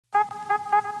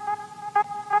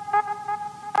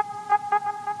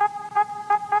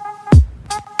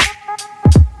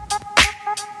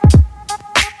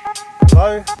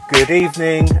Good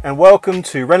evening and welcome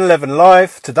to RennEleven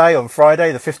Live today on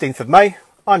Friday the 15th of May.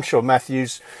 I'm Seán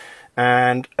Matthews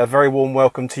and a very warm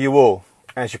welcome to you all.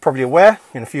 As you're probably aware,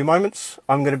 in a few moments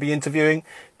I'm going to be interviewing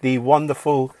the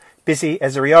wonderful Bisi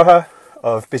Ezerioha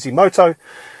of Bisimoto,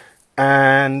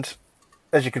 and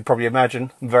as you can probably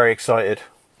imagine, I'm very excited.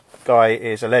 Guy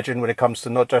is a legend when it comes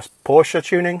to not just Porsche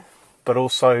tuning but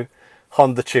also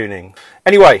Honda tuning.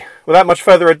 Anyway, without much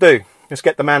further ado, let's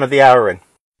get the man of the hour in.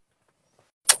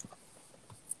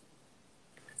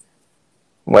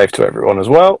 Wave to everyone as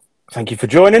well. Thank you for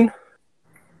joining.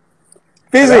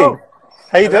 Bisi,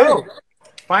 how you doing?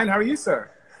 Fine, how are you,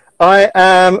 sir? I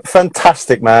am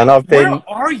fantastic, man. Where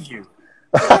are you?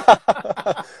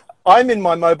 I'm in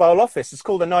my mobile office. It's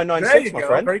called a 996, there you my go.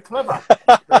 friend. Very clever.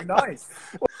 Very nice.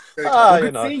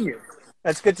 Good seeing you.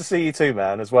 It's good to see you too,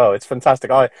 man, as well. It's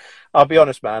fantastic. I'll be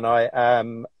honest, man. I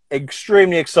am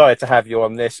extremely excited to have you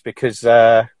on this because,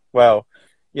 well,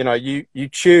 you know, you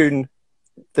tune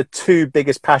the two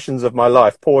biggest passions of my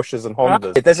life, Porsches and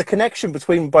Hondas. There's a connection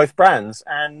between both brands,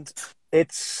 and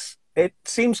it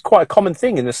seems quite a common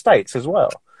thing in the States as well.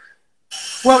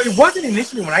 Well, it wasn't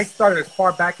initially when I started as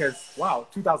far back as,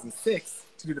 2006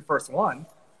 to do the first one.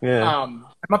 Yeah. As a matter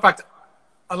of fact,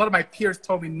 a lot of my peers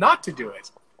told me not to do it.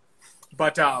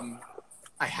 But I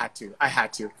had to.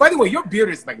 By the way, your beard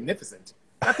is magnificent.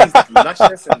 That thing's like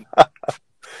luscious, and I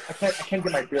can't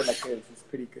get my beard like this. It's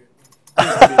pretty good.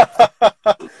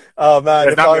 Oh man,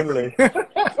 if only.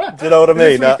 Do you know what I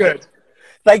mean? Good.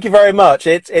 Thank you very much.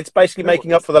 It's basically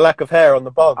making up for the lack of hair on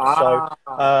the bum.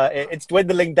 So it's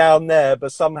dwindling down there,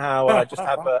 but somehow I just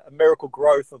have a miracle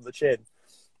growth on the chin.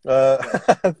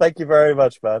 Thank you very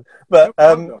much, man. But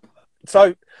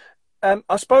so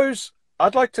I suppose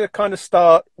I'd like to kind of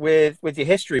start with your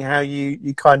history, how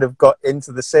you kind of got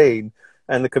into the scene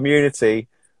and the community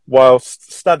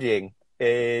whilst studying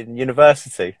in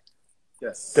university.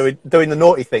 Yes. Doing the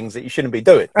naughty things that you shouldn't be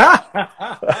doing. Yes,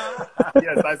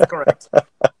 that's correct.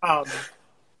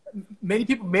 Many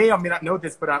people may or may not know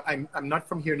this, but I'm not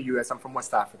from here in the U.S. I'm from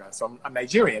West Africa. So I'm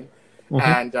Nigerian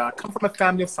and come from a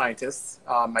family of scientists.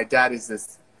 My dad is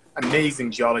this amazing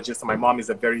geologist and my mom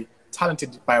is a very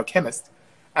talented biochemist.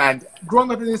 And growing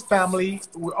up in this family,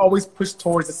 we always pushed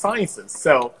towards the sciences.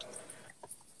 So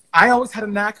I always had a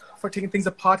knack for taking things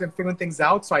apart and figuring things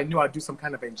out. So I knew I'd do some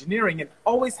kind of engineering and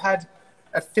always had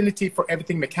affinity for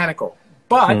everything mechanical.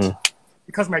 But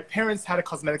because my parents had a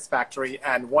cosmetics factory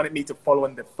and wanted me to follow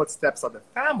in the footsteps of the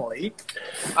family,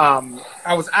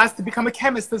 I was asked to become a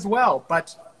chemist as well.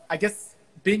 But I guess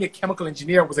being a chemical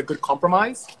engineer was a good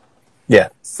compromise. Yeah.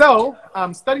 So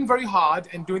studying very hard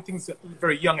and doing things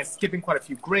very young and skipping quite a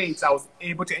few grades, I was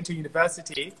able to enter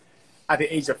university at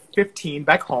the age of 15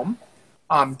 back home.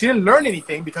 Didn't learn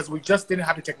anything because we just didn't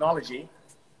have the technology.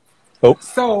 Oh.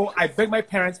 So I begged my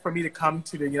parents for me to come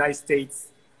to the United States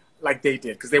like they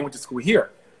did because they went to school here.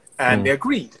 And they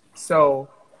agreed. So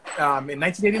in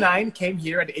 1989, came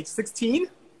here at the age 16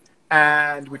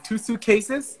 and with 2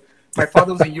 suitcases. My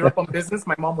father was in Europe on business.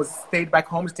 My mom stayed back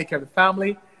home to take care of the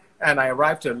family. And I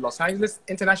arrived to Los Angeles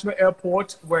International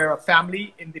Airport where a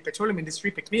family in the petroleum industry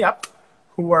picked me up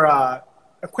who were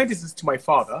acquaintances to my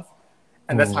father.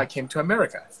 And that's how I came to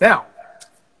America. Now,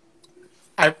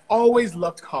 I've always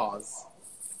loved cars.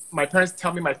 My parents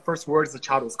tell me my first word as a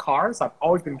child was cars. I've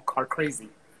always been car crazy,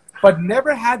 but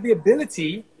never had the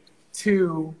ability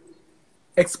to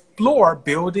explore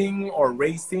building or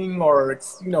racing or,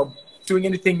 doing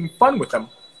anything fun with them.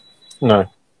 No.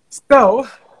 So,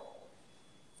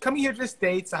 coming here to the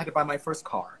States, I had to buy my first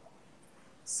car.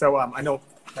 So I know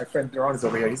my friend Duran is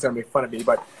over here. He's going to make fun of me.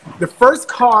 But the first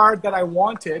car that I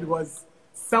wanted was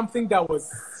something that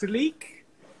was sleek,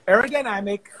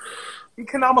 aerodynamic,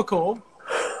 economical,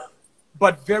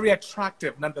 but very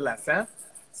attractive nonetheless.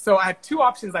 So I had 2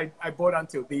 options I bought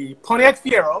onto. The Pontiac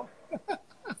Fiero.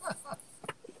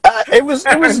 It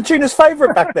was Gina's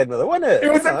favorite back then, wasn't it?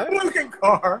 It was a cool-looking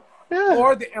car. Yeah.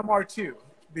 Or the MR2,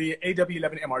 the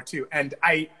AW11 MR2. And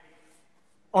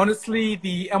honestly,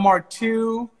 the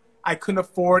MR2, I couldn't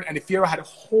afford, and the Fiero had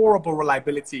horrible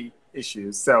reliability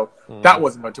issues. So that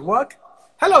wasn't going to work.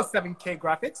 Hello, 7K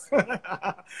graphics.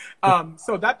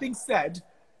 So that being said,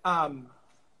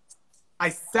 I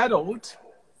settled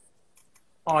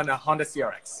on a Honda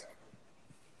CRX.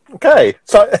 Okay,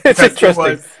 so it's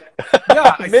interesting.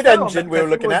 Yeah, mid-engine we were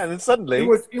looking at, and then suddenly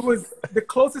it was the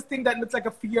closest thing that looked like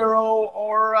a Fiero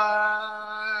or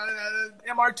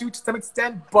MR2 to some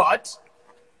extent, but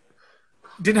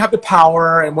didn't have the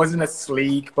power and wasn't as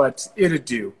sleek, but it'd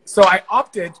do. So I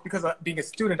opted, because of being a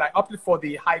student, I opted for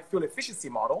the high fuel efficiency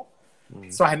model.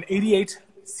 So I had an 88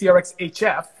 CRX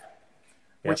HF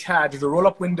which had the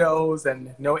roll-up windows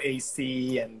and no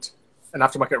AC and an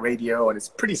aftermarket radio, and it's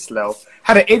pretty slow.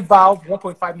 Had an 8-valve,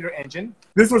 1.5-liter engine.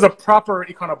 This was a proper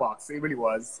Econobox. It really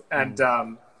was. And,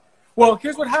 well,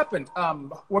 here's what happened.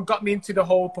 What got me into the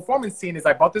whole performance scene is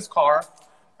I bought this car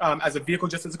as a vehicle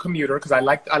just as a commuter because I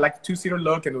liked the two-seater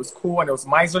look, and it was cool, and it was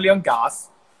miserly on gas.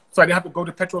 So I didn't have to go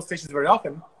to petrol stations very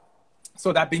often.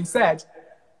 So that being said,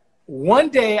 one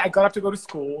day I got up to go to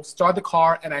school, started the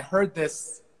car, and I heard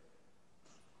this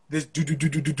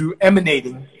do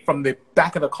emanating from the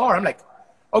back of the car. I'm like,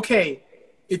 okay,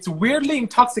 it's weirdly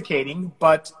intoxicating,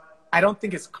 but I don't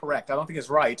think it's correct. I don't think it's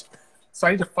right. So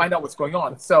I need to find out what's going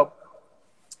on. So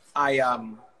I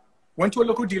went to a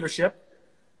local dealership,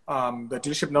 the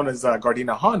dealership known as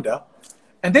Gardena Honda,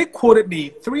 and they quoted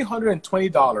me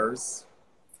 $320.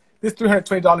 This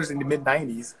 $320 in the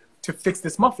mid-90s to fix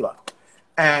this muffler.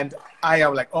 And I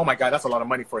am like, oh my God, that's a lot of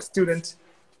money for a student.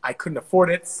 I couldn't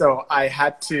afford it, so I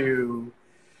had to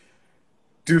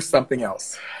do something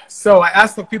else. So I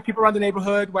asked a few people around the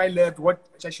neighborhood where I lived what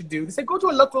I should do. They said, go to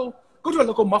a local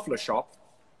muffler shop.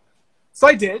 So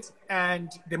I did,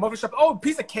 and the muffler shop, oh,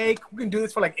 piece of cake, we can do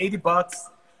this for like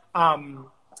 $80.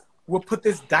 We'll put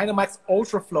this Dynamax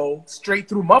Ultra Flow straight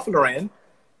through muffler in,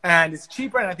 and it's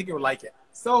cheaper, and I think you would like it.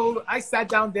 So I sat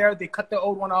down there, they cut the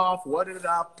old one off, watered it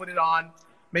up, put it on,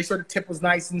 made sure the tip was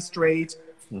nice and straight,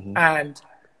 and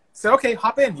said, okay,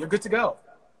 hop in, you're good to go.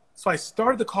 So I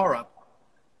started the car up.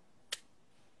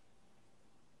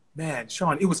 Man,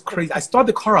 Sean, it was crazy. I started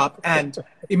the car up, and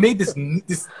it made this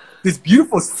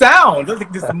beautiful sound. It was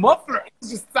like this muffler. It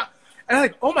was just, and I'm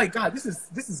like, oh my God, this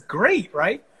is great,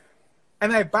 right?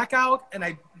 And I back out, and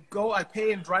I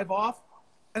pay and drive off,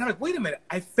 and I'm like, wait a minute,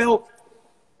 I felt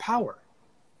power.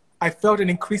 I felt an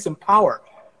increase in power,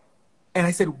 and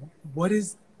I said, what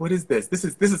is this? What is this?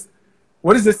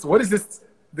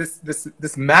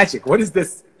 This magic? What is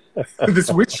this?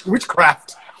 This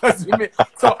witchcraft?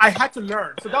 So I had to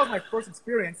learn. So that was my first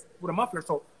experience with a muffler.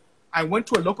 So I went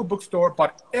to a local bookstore,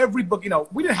 bought every book. You know,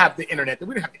 we didn't have the internet.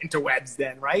 We didn't have the interwebs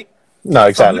then, right? No,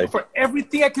 exactly. So I'm looking for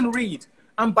everything I can read.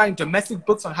 I'm buying domestic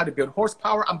books on how to build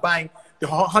horsepower. I'm buying the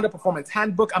Honda Performance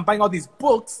Handbook. I'm buying all these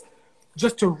books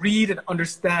just to read and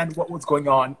understand what was going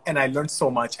on. And I learned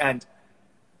so much. And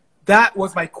that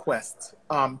was my quest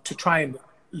to try and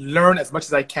learn as much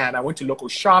as I can. I went to local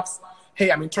shops.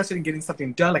 Hey, I'm interested in getting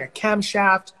something done, like a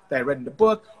camshaft that I read in the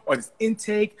book, or this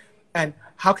intake, and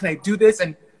how can I do this?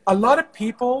 And a lot of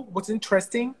people, what's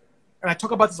interesting, and I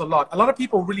talk about this a lot of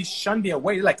people really shun me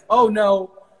away. They're like, oh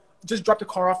no, just drop the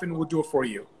car off and we'll do it for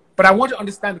you. But I want to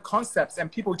understand the concepts,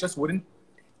 and people just wouldn't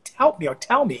help me or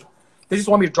tell me. They just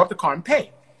want me to drop the car and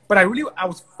pay. But I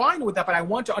was fine with that, but I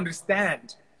want to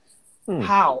understand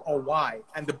how or why.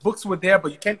 And the books were there,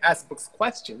 but you can't ask books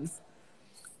questions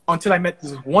until I met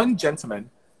this one gentleman.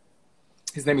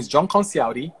 His name is John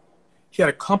Concialdi. He had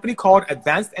a company called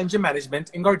Advanced Engine Management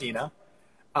in Gardena.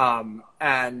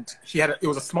 And it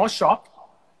was a small shop,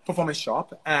 performance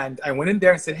shop. And I went in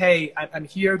there and said, hey, I'm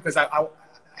here because I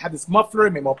have this muffler,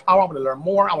 it made more power. I want to learn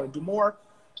more. I want to do more.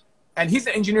 And he's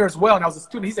an engineer as well. And I was a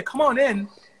student. He said, come on in.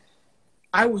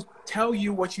 I will tell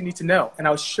you what you need to know, and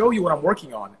I'll show you what I'm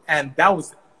working on. And that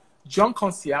was John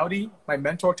Concialdi, my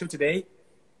mentor till today.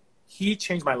 He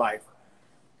changed my life.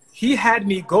 He had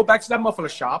me go back to that muffler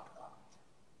shop,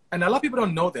 and a lot of people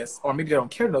don't know this, or maybe they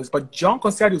don't care to know this, but John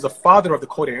Concialdi was the father of the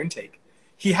cold air intake.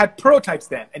 He had prototypes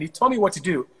then, and he told me what to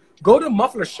do. Go to a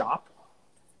muffler shop,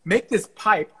 make this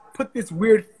pipe, put this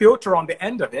weird filter on the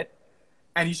end of it,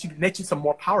 and you should net you some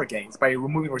more power gains by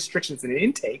removing restrictions in the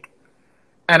intake.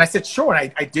 And I said, sure.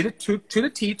 And I did it to the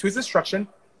T, to his instruction.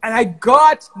 And I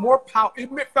got more power. It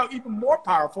felt even more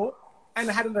powerful. And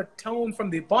I had a tone from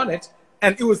the bonnet.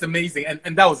 And it was amazing.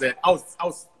 And that was it. I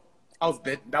was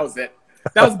bitten. That was it.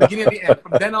 That was the beginning of the end.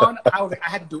 From then on, I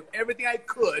had to do everything I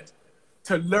could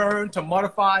to learn, to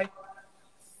modify.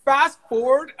 Fast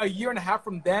forward a year and a half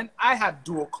from then, I have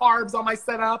dual carbs on my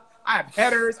setup. I have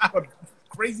headers. I have a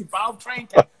crazy valve train.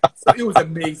 So it was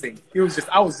amazing.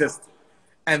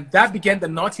 And that began the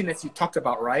naughtiness you talked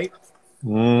about, right?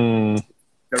 The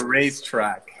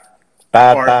racetrack.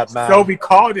 Bad man. So we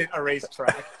called it a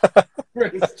racetrack. We're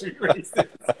the street races.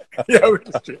 Yeah, we're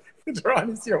the street.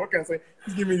 Ron is here. What can I say?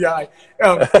 He's giving me the eye.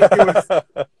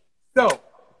 So,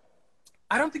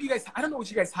 I don't know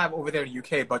what you guys have over there in the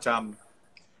UK, but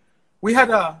we had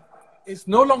it's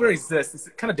no longer exists. It's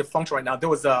kind of defunct right now. There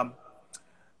was a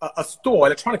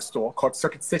electronics store called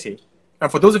Circuit City.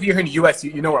 And for those of you here in the US,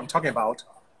 you know what I'm talking about.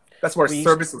 That's where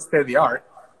service is state of the art.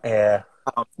 Yeah.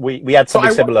 We had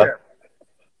something similar.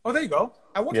 Oh, there you go.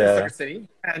 I worked in Circuit City.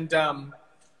 And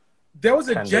there was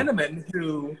a gentleman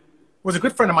who was a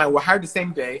good friend of mine. We were hired the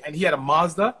same day, and he had a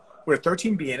Mazda with a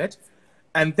 13B in it.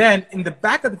 And then in the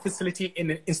back of the facility, in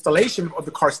the installation of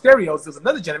the car stereos, there's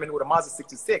another gentleman with a Mazda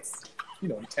 66. You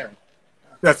know, Taryn.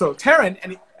 Yeah, so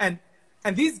Taryn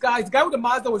and these guys, the guy with the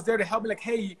Mazda was there to help me. Like,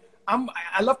 hey,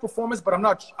 I love performance, but I'm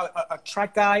not a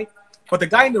track guy. But the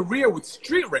guy in the rear would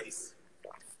street race.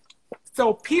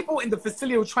 So people in the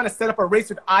facility were trying to set up a race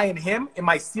with I and him in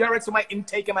my CRX with my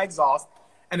intake and my exhaust,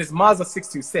 and his Mazda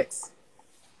 626.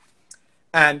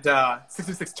 And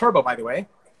 626 turbo, by the way.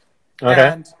 Okay.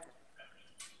 And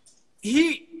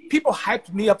people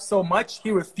hyped me up so much,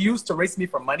 he refused to race me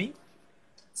for money.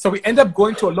 So we ended up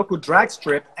going to a local drag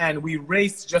strip, and we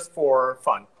raced just for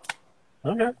fun.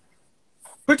 Okay.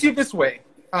 Put it to you this way.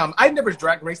 I'd never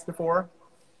drag raced before,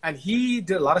 and he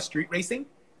did a lot of street racing.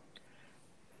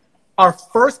 Our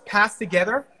first pass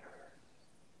together,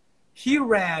 he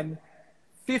ran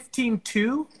 15.2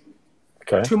 to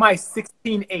my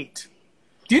 16.8.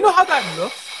 Do you know how that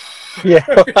looks? Yeah.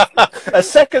 A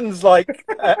second's like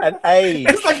an age.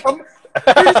 It's like,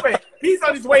 he's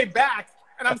on his way back,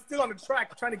 and I'm still on the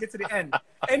track trying to get to the end.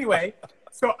 Anyway,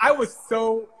 so I was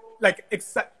so, like,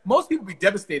 most people would be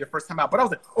devastated first time out, but I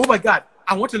was like, oh my God,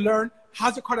 I want to learn.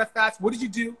 How's your car that fast? What did you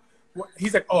do?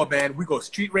 He's like, oh man, we go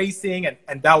street racing, and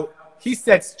he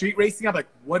said street racing. I'm like,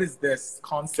 what is this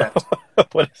concept?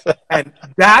 What is that? And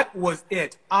that was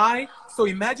it. So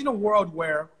imagine a world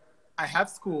where I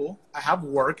have school, I have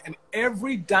work, and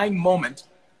every dying moment,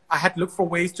 I had to look for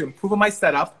ways to improve on my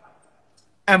setup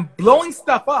and blowing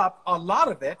stuff up, a lot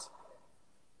of it,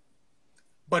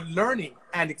 but learning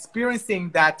and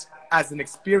experiencing that as an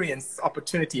experience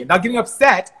opportunity and not getting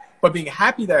upset, but being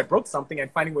happy that I broke something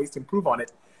and finding ways to improve on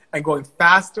it and going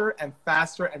faster and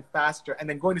faster and faster, and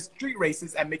then going to street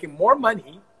races and making more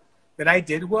money than I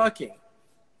did working.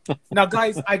 Now,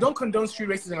 guys, I don't condone street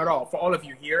racing at all. For all of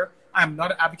you here, I'm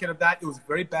not an advocate of that. It was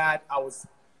very bad. I was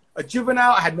a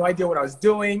juvenile. I had no idea what I was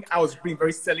doing. I was being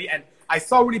very silly, and I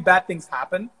saw really bad things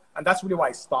happen, and that's really why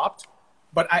I stopped.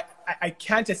 But I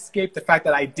can't escape the fact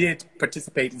that I did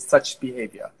participate in such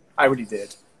behavior. I really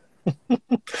did. But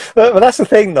that's the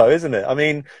thing, though, isn't it? I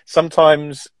mean,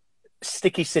 sometimes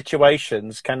sticky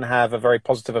situations can have a very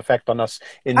positive effect on us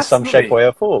in Absolutely. some shape, way,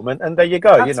 or form. And there you go.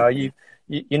 Absolutely. You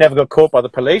know, you never got caught by the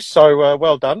police, so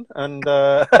well done. And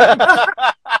the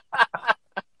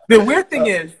weird thing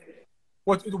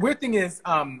is,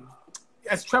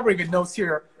 as Trevor even knows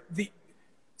here,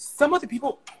 some of the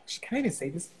people, can I even say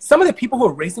this? Some of the people who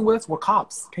were racing with us were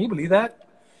cops. Can you believe that?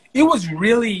 It was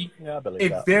really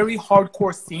very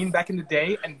hardcore scene back in the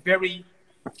day, and very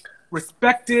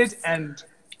respected and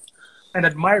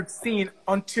admired scene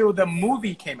until the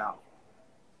movie came out.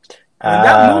 When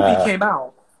that movie came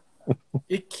out,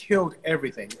 it killed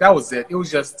everything. That was it. It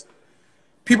was just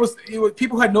people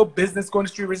who had no business going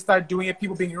to street races started doing it.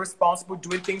 People being irresponsible,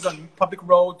 doing things on public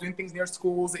roads, doing things near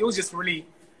schools. It was just really,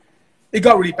 it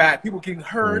got really bad. People getting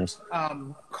hurt.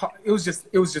 It was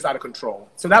just out of control.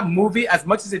 So that movie, as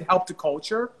much as it helped the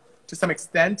culture to some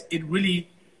extent, it really,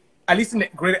 at least in the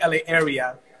greater LA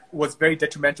area, was very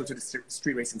detrimental to the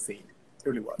street racing scene. It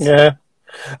really was. Yeah.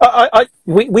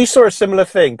 We saw a similar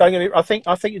thing. Don't get me, I think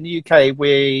in the UK,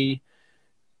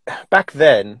 back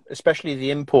then, especially the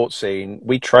import scene,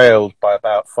 we trailed by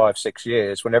about 5-6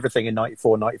 years when everything in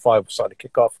 94, 95 was starting to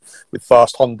kick off with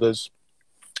fast Hondas,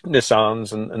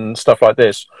 Nissans and stuff like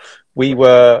this. We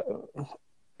were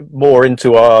more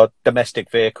into our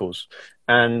domestic vehicles.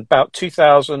 And about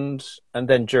 2000, and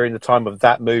then during the time of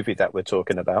that movie that we're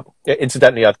talking about,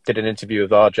 incidentally, I did an interview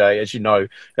with RJ, as you know,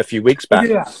 a few weeks back.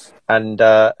 Yeah. And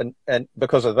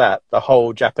because of that, the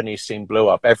whole Japanese scene blew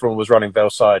up. Everyone was running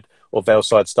Velside or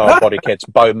Velside style body kits,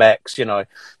 Bomex, you know,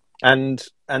 and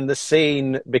the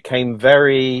scene became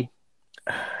very,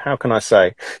 how can I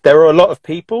say? There were a lot of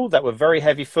people that were very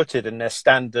heavy footed in their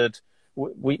standard.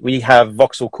 We have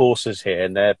Vauxhall Corsas here,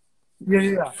 and they're,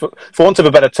 for want of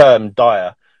a better term,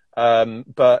 dire.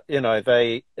 But you know,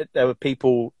 there were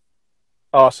people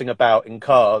arsing about in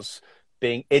cars,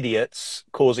 being idiots,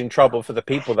 causing trouble for the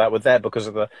people that were there because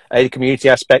of the community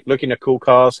aspect, looking at cool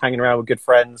cars, hanging around with good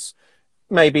friends,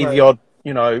 maybe the odd,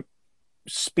 you know,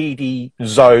 speedy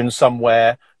zone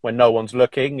somewhere when no one's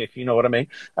looking, if you know what I mean.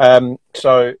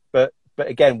 But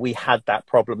again, we had that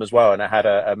problem as well, and it had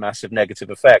a massive negative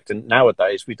effect. And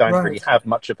nowadays, we don't really have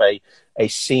much of a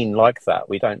scene like that.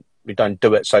 We don't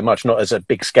do it so much, not as a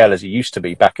big scale as it used to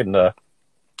be back in the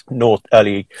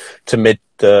early to mid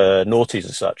noughties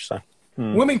and such. So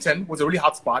Wilmington was a really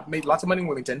hot spot. Made lots of money in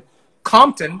Wilmington.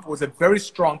 Compton was a very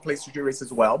strong place to do race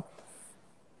as well.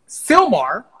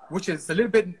 Sylmar, which is a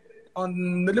little bit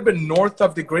north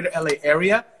of the greater LA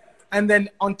area, And then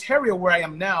Ontario, where I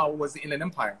am now, was the Inland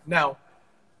Empire. Now,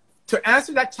 to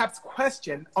answer that chap's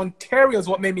question, Ontario is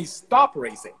what made me stop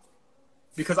racing,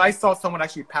 because I saw someone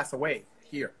actually pass away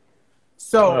here.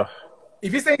 So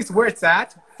if you're saying it's where it's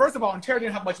at, first of all, Ontario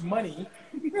didn't have much money.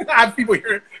 I have people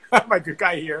here. I have my good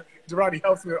guy here, Gerard. He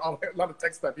helps me with a lot of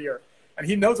tech stuff here, and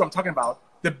he knows what I'm talking about.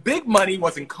 The big money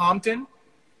was in Compton.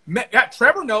 Yeah,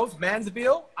 Trevor knows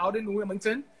Mansville out in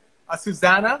Wilmington,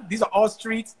 Susanna. These are all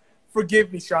streets.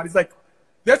 Forgive me, Sean. He's like,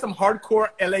 there's some hardcore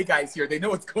LA guys here. They know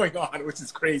what's going on, which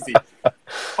is crazy.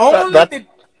 Only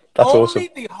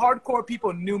the hardcore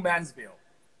people knew Mansville.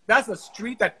 That's a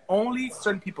street that only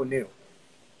certain people knew.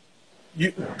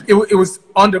 It was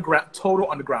underground, total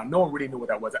underground. No one really knew what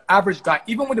that was. The average guy,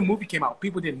 even when the movie came out,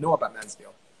 people didn't know about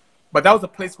Mansville. But that was a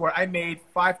place where I made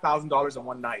 $5,000 in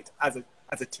one night as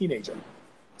a teenager.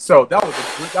 So that was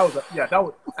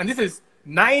and this is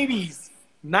 90s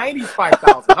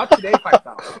 5,000, not today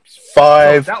 5,000.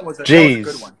 So that was a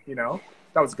good one, you know.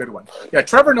 That was a good one. Yeah,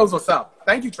 Trevor knows what's up.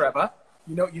 Thank you, Trevor.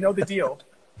 You know the deal.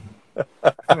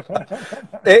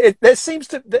 There seems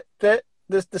to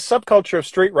the subculture of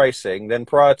street racing, then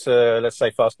prior to, let's say,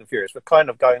 Fast and Furious, we're kind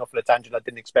of going off on a tangent I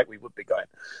didn't expect we would be going.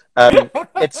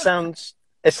 It sounds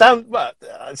well,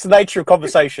 it's the nature of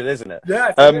conversation, isn't it?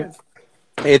 Yeah, it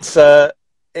is.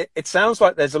 It sounds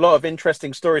like there's a lot of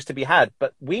interesting stories to be had,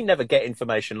 but we never get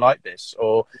information like this,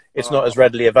 or it's not as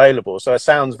readily available. So it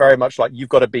sounds very much like you've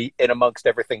got to be in amongst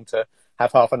everything to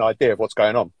have half an idea of what's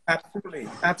going on. Absolutely.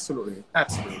 I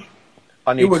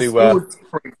need to. It was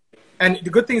crazy. And the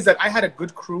good thing is that I had a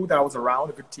good crew that I was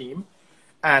around, a good team,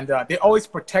 and they always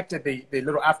protected the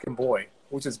little African boy,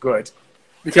 which is good,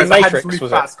 because I had this really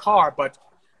fast car, but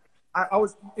I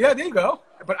was there you go.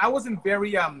 But I wasn't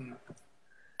very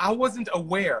I wasn't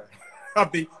aware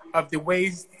of the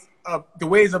ways of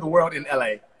the world in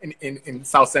LA, in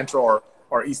South Central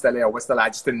or East LA or West LA. I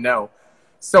just didn't know.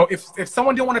 So if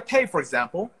someone didn't want to pay, for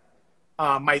example,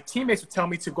 my teammates would tell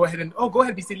me to go ahead,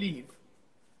 Bisi, leave.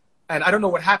 And I don't know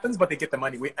what happens, but they get the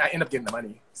money. I end up getting the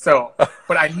money. So,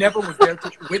 but I never was there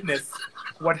to witness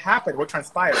what happened, what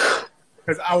transpired,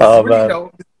 because I was a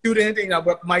student,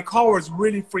 but my car was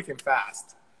really freaking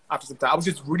fast. After some time, I was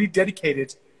just really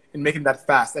dedicated in making that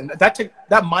fast, and that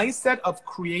mindset of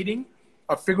creating,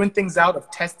 of figuring things out, of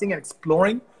testing and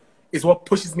exploring, is what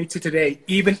pushes me to today,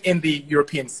 even in the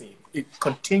European scene. It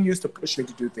continues to push me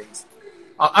to do things.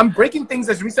 I'm breaking things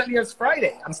as recently as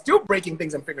Friday. I'm still breaking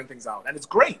things and figuring things out, and it's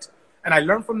great. And I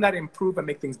learn from that, improve, and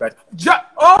make things better.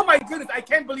 Oh my goodness, I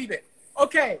can't believe it.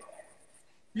 Okay,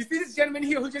 you see this gentleman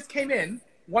here who just came in?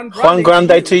 Juan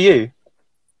Grande to you.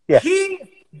 Yeah.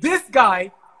 This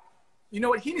guy, you know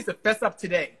what? He needs to fess up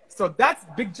today. So that's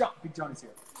Big John. Big John is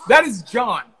here. That is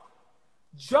John.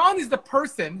 John is the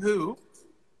person who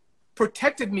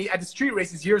protected me at the street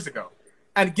races years ago.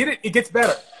 And it gets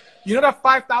better. You know that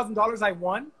 $5,000 I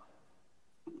won?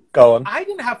 Go on. I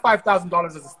didn't have $5,000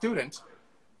 as a student.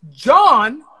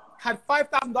 John had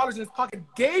 $5,000 in his pocket,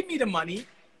 gave me the money,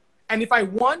 and if I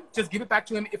won, just give it back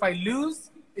to him. If I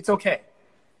lose, it's okay.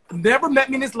 Never met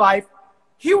me in his life.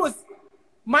 He was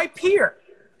my peer,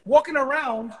 walking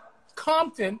around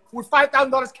Compton with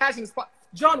 $5,000 cash in his pocket.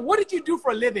 John, what did you do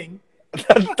for a living?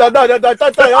 Don't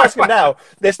ask him now.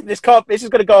 This is going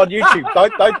to go on YouTube.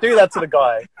 Don't do that to the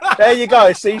guy. There you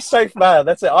go. See, safe man.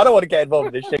 That's it. I don't want to get involved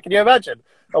in this shit. Can you imagine?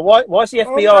 Why's the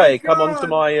FBI come onto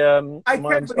my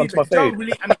onto my food? John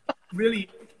really,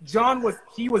 John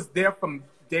was there from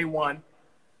day one.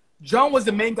 John was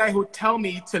the main guy who would tell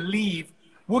me to leave.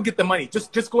 We'll get the money.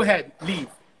 Just go ahead, leave.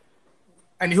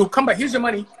 And he'll come back. Here's your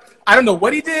money. I don't know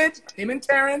what he did. Him and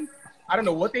Taryn. I don't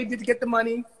know what they did to get the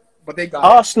money, but they got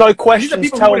it. Ask no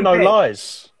questions, tell no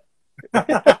lies. Man,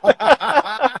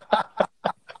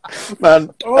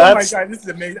 oh my God, this is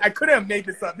amazing. I couldn't have made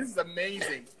this up. This is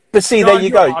amazing. But see, John, there you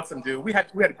go. Awesome, dude. We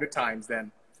had good times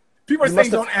then. People are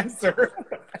saying don't answer.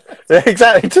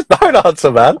 Exactly. Just don't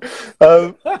answer, man.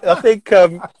 I think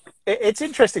it's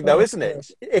interesting, though, isn't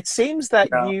it? It seems that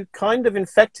you kind of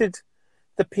infected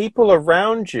the people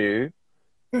around you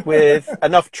with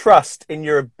enough trust in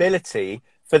your ability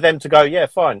for them to go, yeah,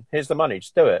 fine, here's the money,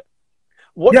 just do it.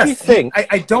 What do you think?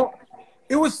 I don't.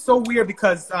 It was so weird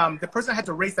because the person I had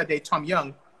to race that day, Tom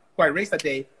Young, who I raced that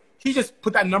day, he just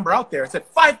put that number out there. It said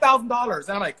 $5,000. And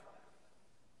I'm like,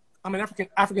 I'm an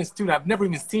African student. I've never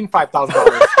even seen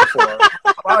 $5,000 before.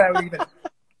 Why would I even?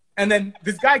 And then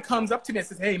this guy comes up to me and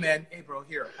says, hey, man, hey, bro,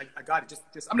 here, I got it.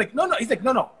 Just. I'm like, no. He's like,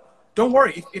 no. Don't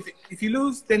worry. If you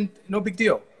lose, then no big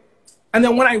deal. And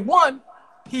then when I won,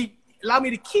 he allowed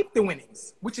me to keep the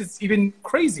winnings, which is even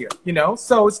crazier, you know?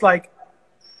 So it's like,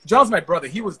 John's my brother.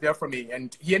 He was there for me,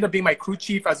 and he ended up being my crew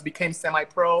chief as I became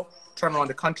semi-pro, traveling around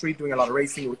the country, doing a lot of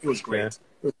racing. It was great. Yeah.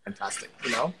 It was fantastic,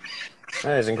 you know?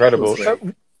 That is incredible.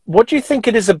 What do you think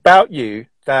it is about you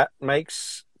that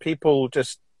makes people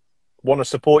just want to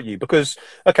support you? Because,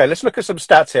 okay, let's look at some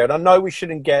stats here. And I know we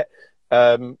shouldn't get,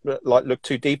 look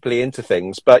too deeply into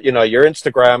things, but, you know, your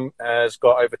Instagram has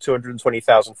got over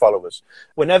 220,000 followers.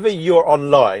 Whenever you're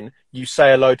online, you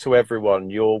say hello to everyone.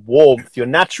 Your warmth, your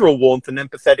natural warmth and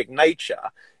empathetic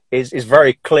nature is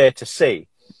very clear to see.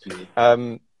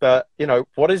 But, you know,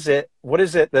 what is it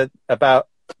that about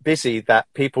Bisi that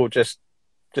people just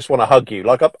want to hug you?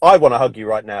 Like, I want to hug you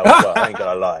right now as well. I ain't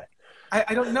gonna lie.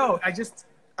 I don't know. I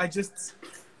just,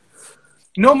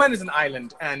 no man is an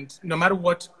island, and no matter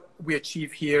what we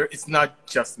achieve here, it's not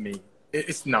just me.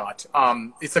 It's not.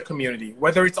 It's a community.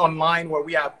 Whether it's online, where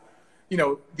we have, you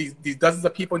know, these dozens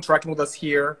of people interacting with us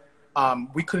here,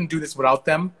 we couldn't do this without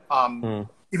them.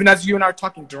 Even as you and I are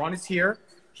talking, Duran is here.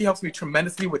 He helps me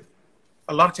tremendously with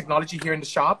a lot of technology here in the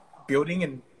shop, building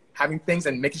and having things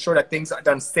and making sure that things are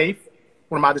done safe.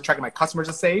 When I'm out there tracking my customers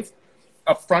are safe.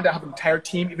 Up front, I have an entire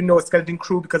team. Even though it's skeleton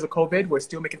crew because of COVID, we're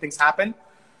still making things happen.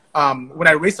 When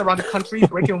I race around the country,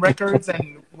 breaking records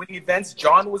and winning events,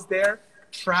 John was there,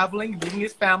 traveling, leaving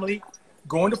his family,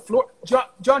 going to Florida.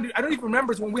 John, dude, I don't even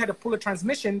remember when we had to pull a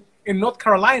transmission in North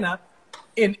Carolina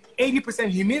in 80%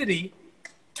 humidity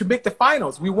to make the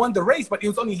finals. We won the race, but it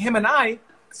was only him and I,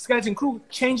 skeleton crew,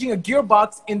 changing a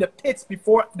gearbox in the pits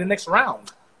before the next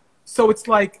round. So it's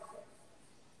like,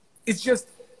 it's just,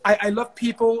 I love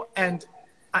people, and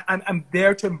I'm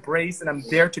there to embrace, and I'm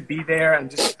there to be there,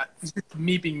 and just, it's just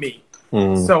me being me.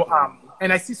 So,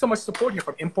 and I see so much support here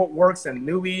from Import Works and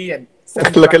Louis and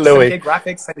look at Louis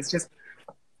Graphics, and it's just,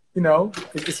 you know,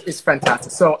 it's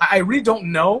fantastic. So I really don't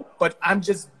know, but I'm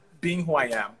just being who I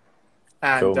am.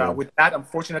 And cool, with that, I'm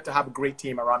fortunate to have a great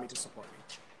team around me to support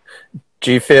me.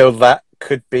 Do you feel that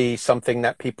could be something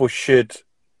that people should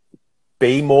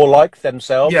be more like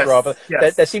themselves? Yes, rather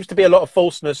yes. There seems to be a lot of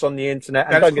falseness on the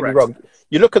internet, and don't get me wrong,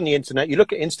 you look on the internet, you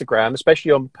look at Instagram,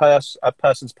 especially on a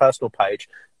person's personal page,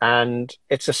 and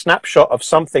it's a snapshot of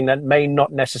something that may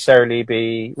not necessarily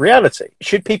be reality.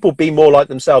 Should people be more like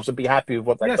themselves and be happy with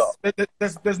what they've got?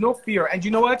 There's no fear. And you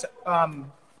know what,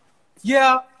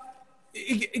 yeah,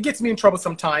 it gets me in trouble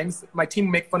sometimes. My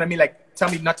team make fun of me, like tell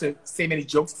me not to say many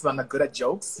jokes because I'm not good at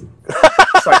jokes.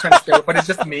 So I try to stay, but it's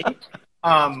just me.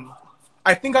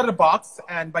 I think out of the box,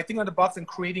 and by thinking out of the box and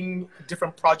creating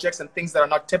different projects and things that are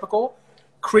not typical,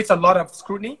 creates a lot of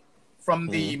scrutiny from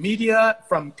the media,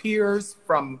 from peers,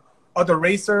 from other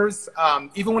racers.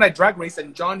 Even when I drag race,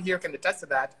 and John here can attest to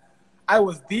that, I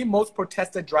was the most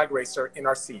protested drag racer in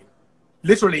our scene.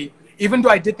 Literally, even though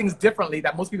I did things differently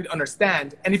that most people didn't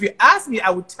understand. And if you ask me,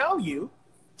 I would tell you,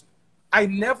 I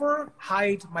never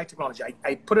hide my technology.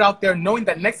 I put it out there knowing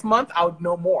that next month I would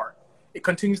know more. It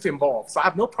continues to evolve. So I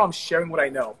have no problem sharing what I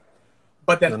know.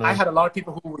 But then I had a lot of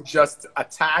people who would just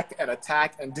attack and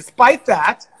attack. And despite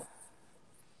that,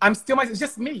 I'm still it's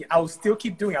just me. I will still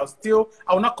keep doing it.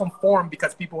 I will not conform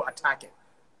because people attack it.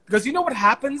 Because you know what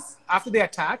happens after they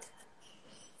attack?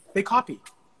 They copy.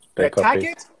 They attack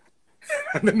it,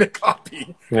 and then they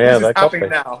copy. Yeah, they're copying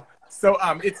now. So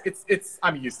I'm used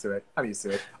to it. I'm used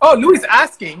to it. Oh, Louis is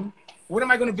asking, when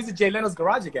am I going to visit Jay Leno's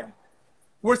garage again?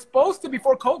 We're supposed to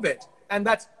before COVID. And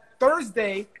that's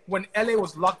Thursday when LA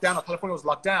was locked down or California was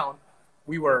locked down,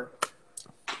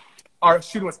 our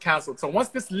shooting was canceled. So once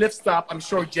this lifts up, I'm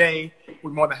sure Jay would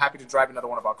be more than happy to drive another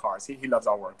one of our cars. He loves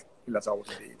our work. He loves our work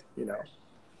indeed, you know.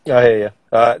 I hear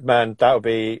you. Man, that would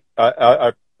be,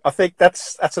 I think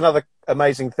that's another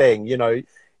amazing thing. You know,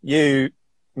 you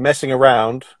messing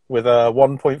around with a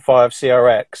 1.5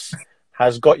 CRX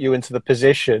has got you into the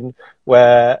position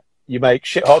where you make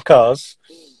shit hot cars,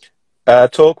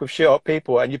 talk with shit hot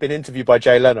people, and you've been interviewed by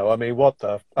Jay Leno. I mean, what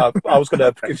the? I was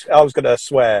gonna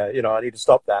swear. You know, I need to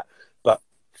stop that. But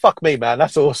fuck me, man,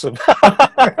 that's awesome.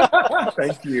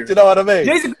 Thank you. Do you know what I mean?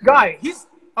 Jay's a good guy. He's,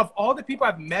 of all the people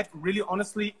I've met, really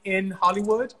honestly, in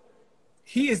Hollywood,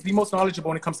 he is the most knowledgeable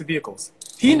when it comes to vehicles.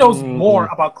 He knows more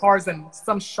about cars than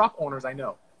some shop owners I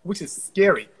know, which is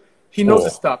scary. He knows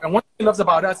his stuff. And one thing he loves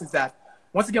about us is that,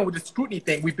 once again, with the scrutiny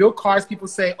thing, we build cars, people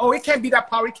say, oh, it can't be that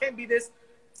power, it can't be this.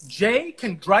 Jay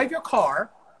can drive your car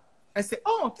and say,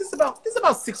 oh, this is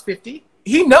about 650.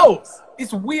 He knows.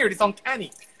 It's weird, it's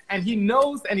uncanny. And he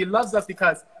knows and he loves us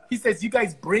because he says, you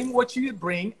guys bring what you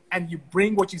bring and you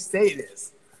bring what you say it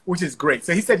is, which is great.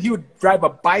 So he said he would drive a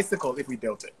bicycle if we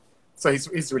built it. So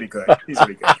he's really good. He's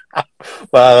really good.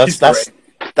 Well,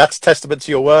 That's testament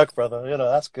to your work, brother. You know,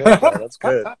 that's good, man. That's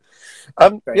good.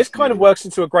 This kind of works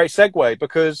into a great segue,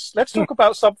 because let's talk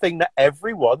about something that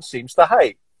everyone seems to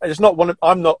hate. It's not one of,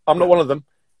 I'm not one of them.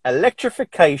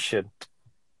 Electrification.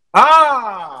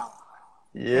 Ah!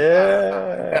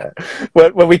 Yeah.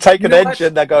 When we take an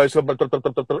engine that goes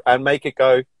and make it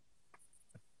go.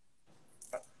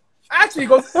 Actually, it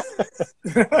goes.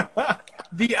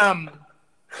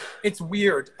 It's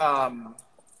weird.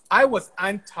 I was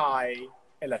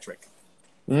anti-electric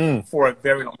for a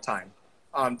very long time.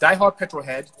 Diehard petrol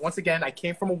head. Once again, I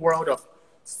came from a world of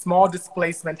small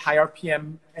displacement, high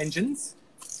RPM engines.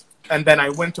 And then I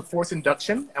went to forced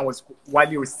induction and was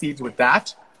widely received with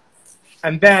that.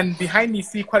 And then behind me, you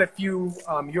see quite a few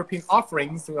European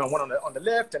offerings, one on the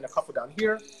left and a couple down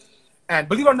here. And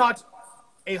believe it or not,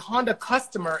 a Honda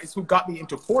customer is who got me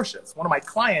into Porsches. One of my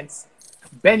clients,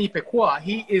 Benny Pecois,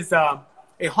 he is a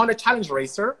Honda Challenge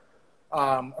racer,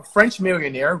 a French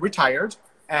millionaire, retired,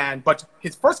 but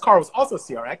his first car was also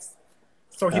CRX.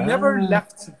 So he never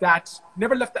left that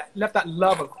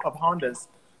love of Hondas.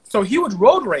 So he would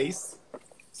road race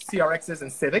CRXs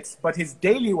and Civics, but his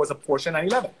daily was a Porsche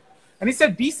 911. And he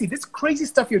said, Bisi, this crazy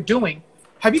stuff you're doing,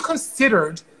 have you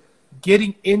considered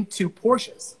getting into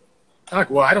Porsches? I'm like,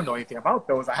 well, I don't know anything about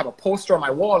those. I have a poster on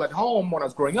my wall at home when I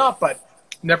was growing up, but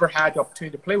never had the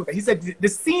opportunity to play with it. He said, the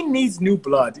scene needs new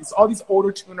blood. It's all these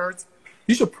older tuners.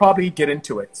 You should probably get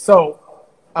into it. So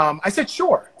I said,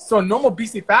 sure. So in normal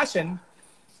Bisi fashion,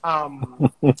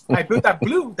 I built that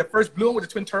blue, the first blue one with the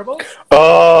twin turbos.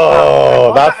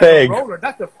 Oh, that thing. Roller.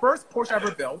 That's the first Porsche I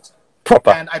ever built.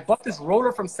 Proper. And I bought this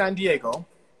roller from San Diego.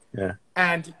 Yeah.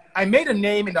 And I made a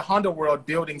name in the Honda world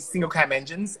building single cam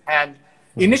engines. And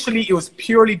initially, it was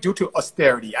purely due to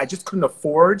austerity. I just couldn't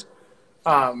afford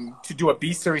to do a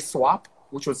B series swap,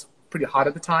 which was pretty hot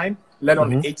at the time, let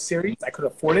alone the H series. I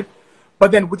couldn't afford it. But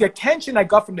then with the attention I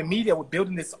got from the media with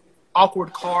building this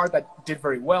awkward car that did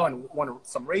very well and won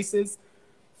some races,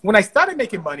 when I started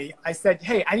making money, I said,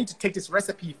 hey, I need to take this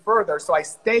recipe further. So I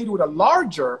stayed with a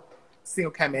larger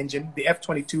single cam engine, the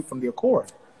F22 from the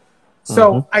Accord.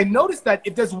 So I noticed that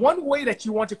if there's one way that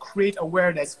you want to create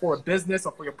awareness for a business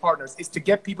or for your partners, is to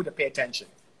get people to pay attention.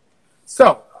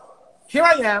 So here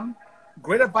I am,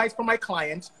 great advice from my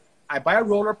client. I buy a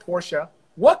roller Porsche.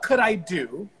 What could I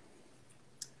do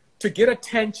to get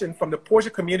attention from the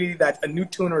Porsche community that a new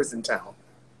tuner is in town?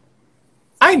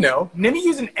 I know. Let me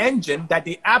use an engine that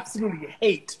they absolutely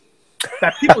hate,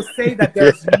 that people say that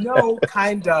there's no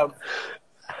kind of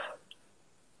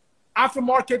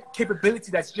aftermarket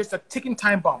capability, that's just a ticking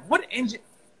time bomb. What engine?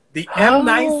 The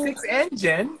M96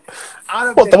 engine out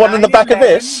of the one in the back of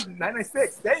this?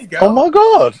 996. There you go. Oh my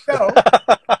God. So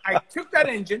I took that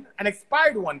engine, an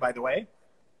expired one, by the way,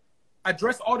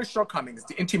 addressed all the shortcomings,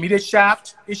 the intermediate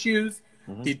shaft issues,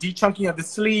 the de-chunking of the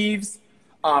sleeves,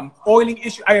 oiling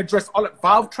issue. I addressed all the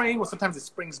valve train where sometimes the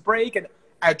springs break, and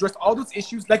I addressed all those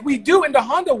issues like we do in the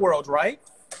Honda world, right?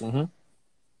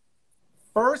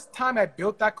 First time I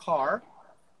built that car,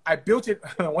 I built it,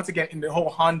 once again, in the whole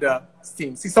Honda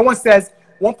scene. See, someone says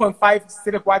 1.5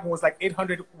 Civic Wagon was like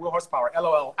 800 wheel horsepower,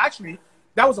 LOL. Actually,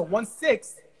 that was a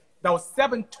 1.6 that was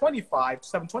 725 to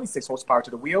 726 horsepower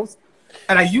to the wheels.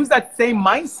 And I used that same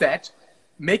mindset,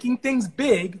 making things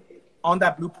big, on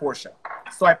that blue Porsche.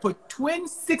 So I put twin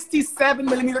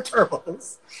 67mm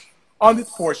turbos on this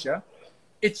Porsche.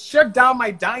 It shut down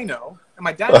my dyno, and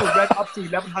my dyno read up to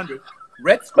 1100.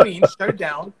 Red screen, shut it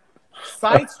down.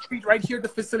 Side street right here at the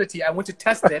facility. I went to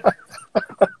test it.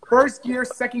 First gear,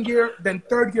 second gear, then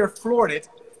third gear, floored it,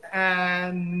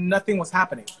 and nothing was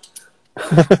happening.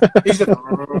 It's just,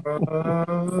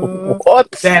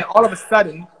 what? Then all of a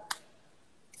sudden,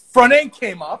 front end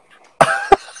came up.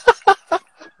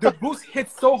 The boost hit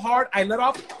so hard, I let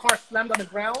off, the car slammed on the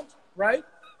ground, right?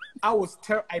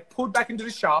 I pulled back into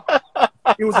the shop.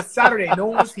 It was a Saturday, no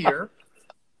one was here.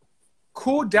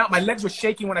 Cooled down, my legs were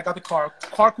shaking when I got the car.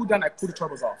 Car cooled down, I pulled the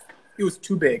turbos off. It was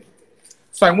too big.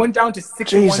 So I went down to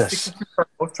 61, 62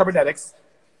 turbos, turbodetics.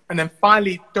 And then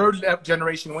finally, third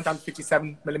generation, went down to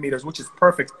 57mm, which is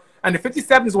perfect. And the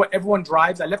 57 is what everyone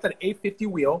drives. I left an 850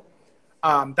 wheel.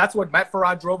 That's what Matt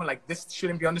Farad drove, and like, this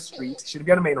shouldn't be on the street, shouldn't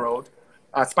be on the main road.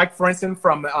 Spike Forensen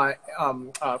from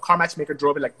Car Matchmaker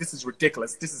drove it, like, this is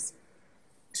ridiculous.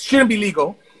 Shouldn't be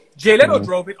legal. Jay Leno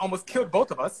drove it, almost killed both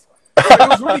of us. So it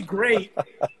was really great,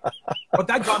 but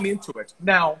that got me into it.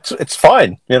 Now, it's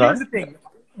fine, you know. Here's the thing.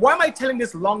 Why am I telling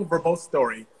this long, verbose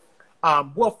story?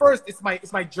 Well, first, it's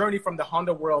my journey from the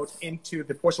Honda world into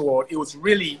the Porsche world. It was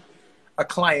really a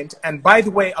client. And by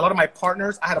the way, a lot of my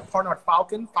partners, I had a partner at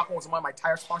Falcon. Falcon was one of my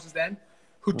tire sponsors then,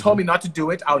 who told me not to do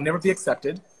it. I'll never be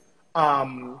accepted.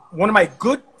 One of my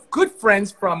good good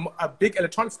friends from a big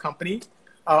electronics company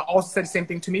also said the same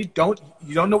thing to me.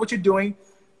 You don't know what you're doing.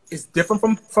 It's different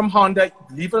from Honda.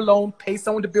 Leave it alone. Pay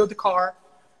someone to build the car.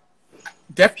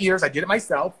 Deaf ears. I did it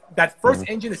myself. That first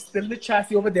engine is still in the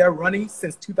chassis over there, running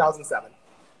since 2007.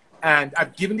 And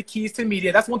I've given the keys to the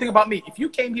media. That's one thing about me. If you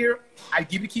came here, I'd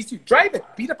give you the keys to you. Drive it.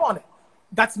 Beat up on it.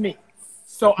 That's me.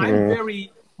 So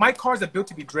my cars are built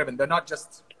to be driven. They're not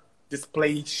just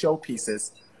display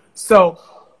showpieces. So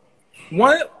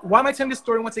why am I telling this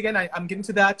story once again? I'm getting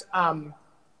to that.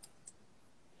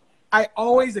 I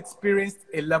always experienced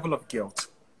a level of guilt.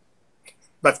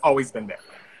 That's always been there.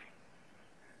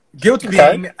 Guilt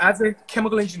being, as a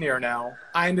chemical engineer now,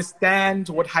 I understand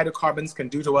what hydrocarbons can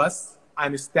do to us. I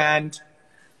understand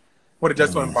what it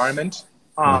does to our environment.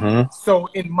 So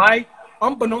in my,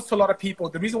 unbeknownst to a lot of people,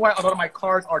 the reason why a lot of my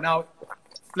cars are now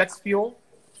flex fuel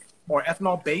or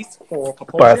ethanol based for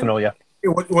propulsion, ethanol, yeah.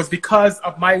 It was because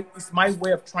of it's my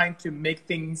way of trying to make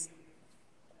things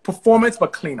performance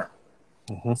but cleaner.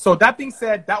 So that being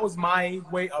said, that was my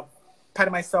way of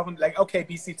patting myself and like, okay,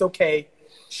 BC, it's okay.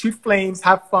 Shoot flames,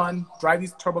 have fun, drive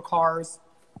these turbo cars,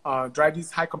 drive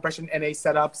these high compression NA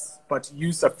setups, but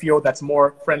use a fuel that's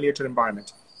more friendlier to the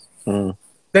environment. Then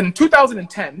in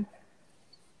 2010,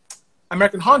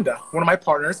 American Honda, one of my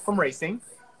partners from racing,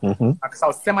 because I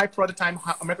was semi-pro at the time,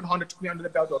 American Honda took me under the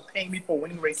belt. They were paying me for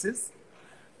winning races.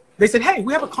 They said, hey,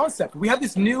 we have a concept. We have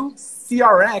this new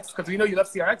CRX, because we know you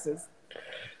love CRXs,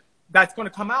 that's going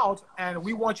to come out, and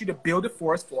we want you to build it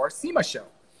for us for our SEMA show.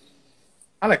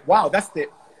 I'm like, wow, that's the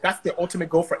ultimate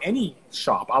goal for any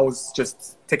shop. I was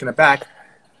just taken aback.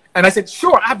 And I said,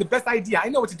 sure, I have the best idea. I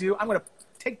know what to do. I'm going to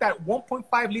take that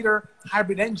 1.5 liter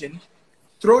hybrid engine,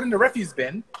 throw it in the refuse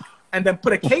bin, and then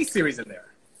put a K-series in there.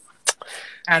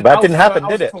 And that didn't happen,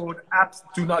 did it? Told,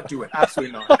 do not do it.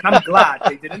 Absolutely not. And I'm glad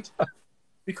they didn't,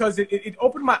 because it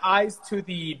opened my eyes to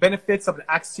the benefits of an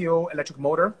axial electric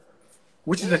motor,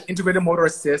 which is an integrated motor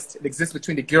assist. It exists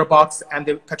between the gearbox and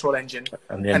the petrol engine.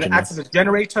 And it acts as a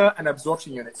generator and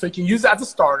absorption unit. So you can use it as a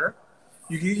starter.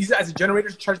 You can use it as a generator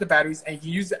to charge the batteries, and you can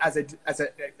use it as a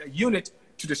unit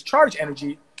to discharge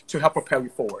energy to help propel you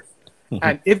forward.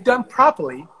 And if done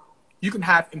properly, you can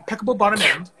have impeccable bottom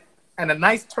end and a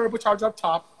nice turbocharger up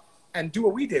top and do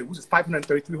what we did, which is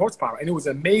 533 horsepower. And it was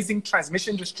an amazing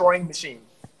transmission-destroying machine.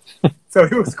 So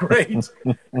it was great.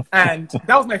 And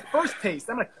that was my first taste.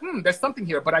 I'm like, there's something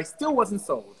here, but I still wasn't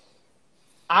sold.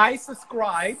 I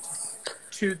subscribed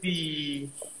to the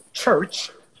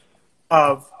church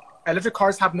of electric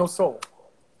cars have no soul.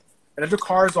 Electric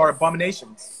cars are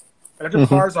abominations. Electric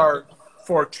cars are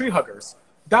for tree huggers.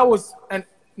 That was, and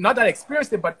not that I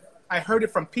experienced it, but I heard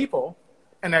it from people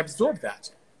and I absorbed that.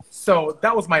 So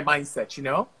that was my mindset, you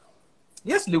know?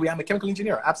 Yes, Louis, I'm a chemical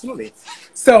engineer. Absolutely.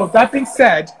 So that being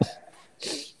said,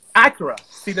 Acura.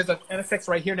 See, there's an NSX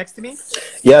right here next to me.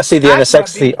 Yeah, I see the Acura,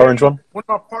 NSX, the orange one. One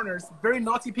of our partners, very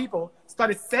naughty people,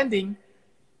 started sending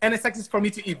NSXs for me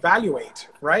to evaluate,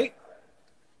 right?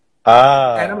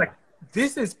 And I'm like,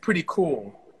 this is pretty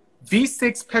cool.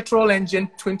 V6 petrol engine,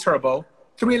 twin turbo,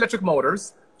 3 electric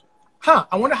motors.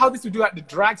 I wonder how this would do at the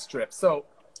drag strip. So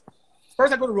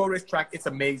first I go to road race track. It's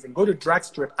amazing. Go to drag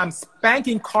strip. I'm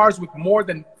spanking cars with more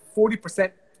than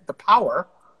 40% the power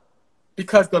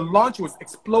because the launch was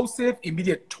explosive,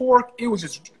 immediate torque. It was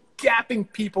just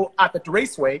gapping people at the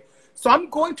raceway. So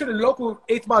I'm going to the local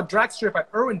 8th mile drag strip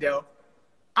at Irwindale.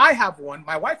 I have one.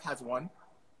 My wife has one.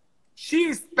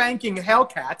 She's spanking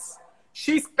Hellcats.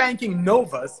 She's spanking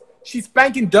Novas. She's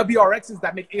spanking WRXs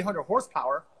that make 800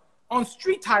 horsepower on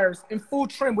street tires in full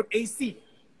trim with AC.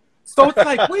 So it's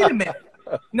like, wait a minute.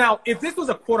 Now, if this was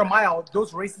a quarter mile,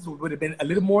 those races would have been a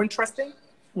little more interesting.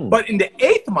 But in the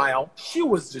 8th mile, she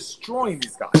was destroying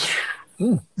these guys.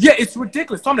 Yeah, it's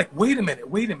ridiculous. So I'm like, wait a minute.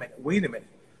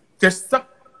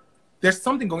 There's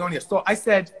something going on here. So I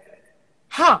said,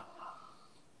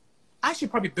 I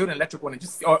should probably build an electric one and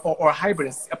just, or a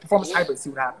hybrid, a performance hybrid, and see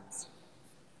what happens.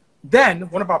 Then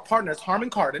one of our partners, Harman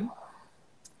Kardon,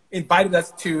 invited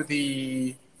us to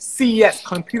the CES,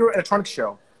 Computer Electronics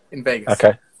Show in Vegas.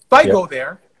 Okay. So I go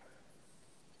there,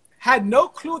 had no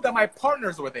clue that my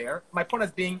partners were there. My partners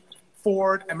being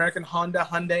Ford, American Honda,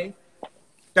 Hyundai.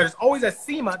 There's always a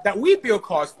SEMA that we build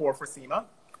cars for SEMA.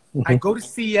 I go to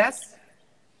CES.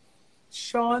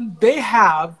 Sean, they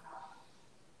have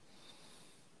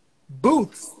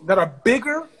booths that are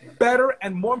bigger, better,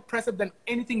 and more impressive than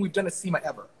anything we've done at SEMA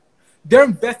ever. They're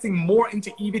investing more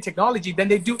into EV technology than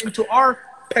they do into our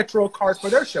petrol cars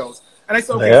for their shows. And I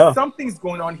said, okay, something's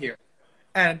going on here.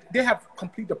 And they have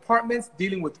complete departments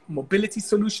dealing with mobility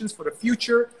solutions for the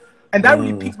future. And that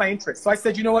really piqued my interest. So I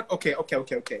said, you know what? Okay.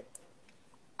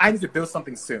 I need to build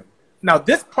something soon. Now,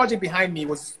 this project behind me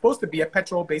was supposed to be a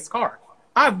petrol-based car.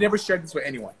 I've never shared this with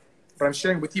anyone, but I'm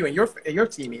sharing with you and your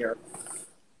team here.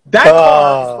 That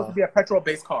car is supposed to be a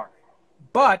petrol-based car.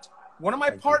 But one of my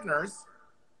partners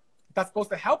that's supposed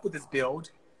to help with this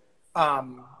build,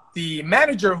 the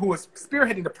manager who was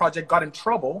spearheading the project got in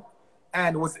trouble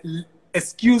and was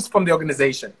excused from the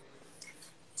organization.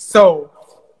 So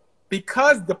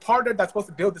because the partner that's supposed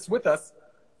to build this with us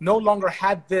no longer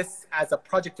had this as a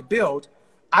project to build,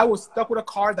 I was stuck with a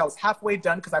car that was halfway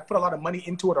done because I put a lot of money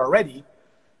into it already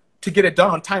to get it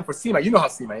done on time for SEMA. You know how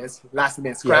SEMA is, last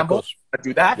minute scramble. I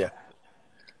do that. Yeah.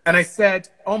 And I said,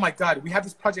 oh my God, we have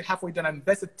this project halfway done. I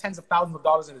invested tens of thousands of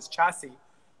dollars in this chassis.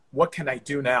 What can I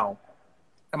do now?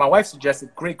 And my wife suggested,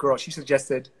 great girl, she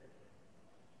suggested,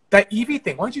 that EV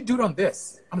thing, why don't you do it on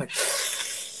this? I'm like,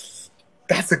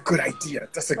 that's a good idea.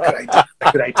 That's a good idea.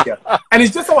 A good idea. And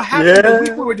it just so happened the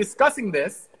week we were discussing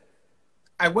this,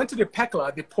 I went to the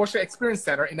PECLA, the Porsche Experience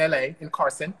Center in LA, in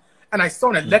Carson, and I saw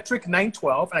an electric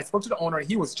 912, and I spoke to the owner, and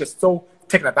he was just so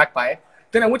taken aback by it.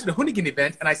 Then I went to the Hoonigan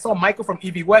event, and I saw Michael from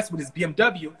EV West with his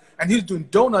BMW, and he was doing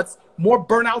donuts, more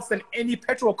burnouts than any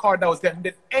petrol car that was there.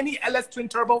 Than any LS twin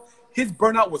turbo, his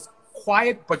burnout was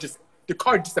quiet, but just the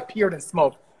car disappeared in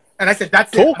smoke. And I said,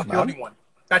 that's it. I'm building one.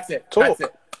 That's it. That's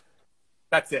it.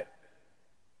 That's it.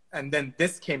 And then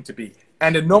this came to be.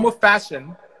 And in normal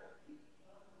fashion,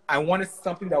 I wanted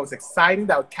something that was exciting,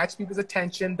 that would catch people's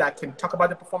attention, that can talk about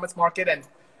the performance market.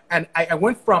 And I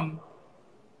went from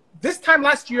this time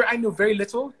last year, I knew very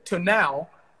little, to now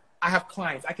I have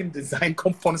clients. I can design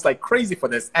components like crazy for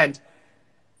this. And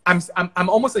I'm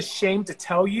almost ashamed to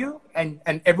tell you and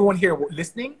everyone here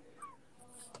listening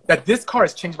that this car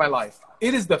has changed my life.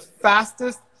 It is the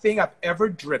fastest thing I've ever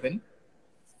driven.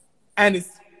 And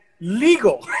it's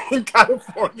legal in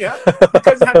California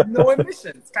because it has no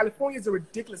emissions. California is a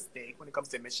ridiculous state when it comes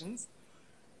to emissions.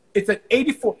 It's an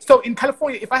 84. So in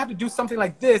California, if I have to do something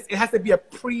like this, it has to be a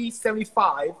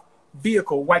pre-75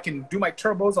 vehicle where I can do my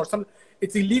turbos or something.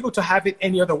 It's illegal to have it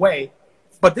any other way.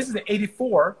 But this is an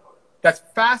 84 that's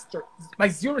faster. My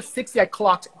 0 to 60 I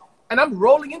clocked, and I'm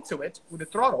rolling into it with the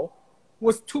throttle,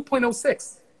 was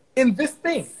 2.06 in this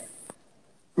thing.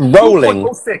 Rolling?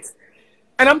 2.06.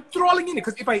 And I'm throttling in it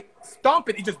because if I stomp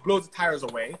it, it just blows the tires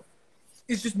away.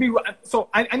 It's just me. So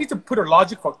I need to put a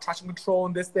logic for traction control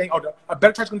in this thing, or a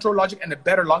better traction control logic and a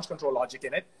better launch control logic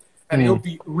in it. And it'll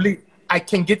be really, I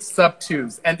can get sub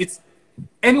 2s. And it's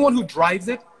anyone who drives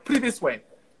it, put it this way.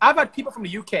 I've had people from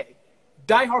the UK,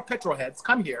 diehard petrol heads,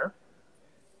 come here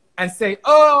and say,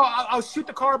 oh, I'll shoot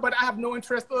the car, but I have no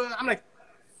interest. I'm like,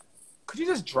 could you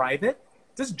just drive it?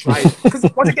 Just drive it. Because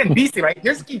once again, Bisi, right?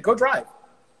 Here's the key. Go drive.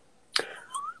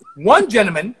 One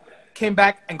gentleman came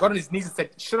back and got on his knees and said,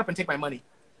 shut up and take my money.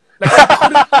 Like,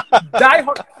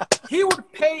 diehard. He would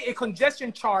pay a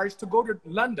congestion charge to go to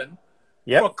London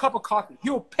for a cup of coffee. He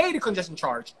will pay the congestion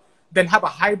charge, then have a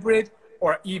hybrid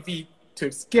or EV to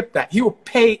skip that. He will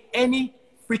pay any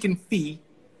freaking fee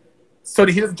so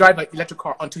that he doesn't drive an electric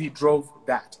car until he drove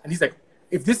that. And he's like,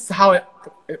 if this is how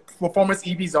performance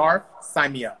EVs are,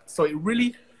 sign me up. So it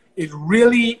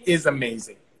really is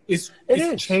amazing. It's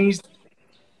changed.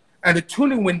 And the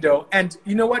tuning window, and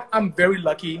you know what? I'm very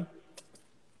lucky.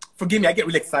 Forgive me, I get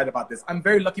really excited about this. I'm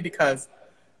very lucky because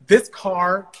this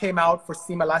car came out for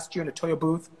SEMA last year in the Toyo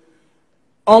booth,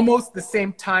 almost the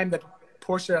same time that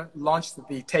Porsche launched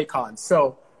the Taycan.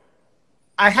 So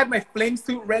I had my flame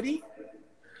suit ready,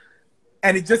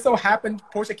 and it just so happened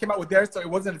Porsche came out with theirs, so it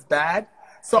wasn't as bad.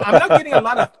 So I'm not getting a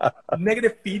lot of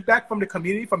negative feedback from the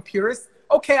community, from purists.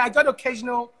 Okay, I got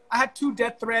occasional. I had 2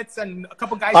 death threats and a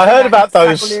couple guys. I heard about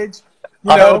those.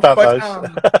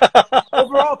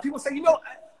 Overall, people say, you know,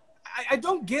 I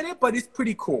don't get it, but it's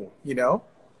pretty cool, you know.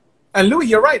 And Louis,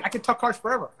 you're right. I can talk cars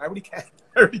forever. I really can.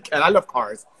 I really can. I love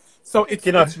cars. So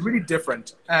it's really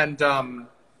different. And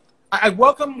I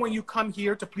welcome when you come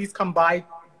here to please come by,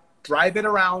 drive it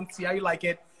around, see how you like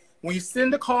it. When you sit in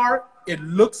the car, it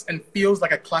looks and feels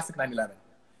like a classic 911.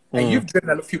 And you've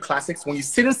driven a few classics. When you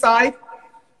sit inside,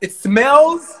 it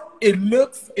smells, it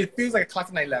looks, it feels like a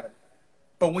classic 911.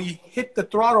 But when you hit the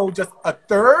throttle just a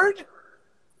third,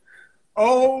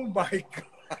 oh my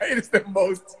God, it's the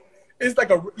most, it's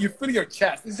like you feel your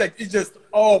chest. It's like, it's just,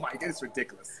 oh my God, it's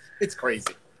ridiculous. It's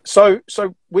crazy. So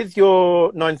with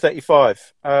your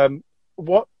 935,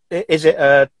 what, is it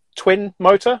a twin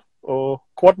motor or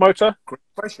quad motor? Great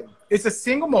question. It's a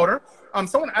single motor.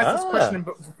 Someone asked this question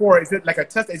before. Is it like a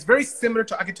Tesla? It's very similar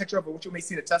to architecture of what you may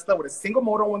see in a Tesla, with a single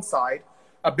motor on one side,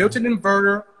 a built-in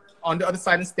inverter on the other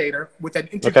side and stator, with an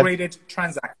integrated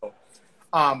transaxle.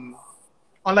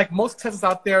 Unlike most Teslas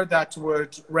out there that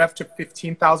would rev to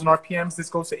 15,000 RPMs, this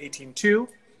goes to 18.2.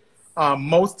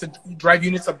 Most drive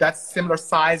units of that similar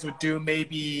size would do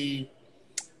maybe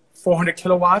 400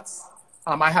 kilowatts.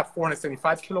 I have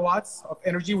 475 kilowatts of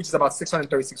energy, which is about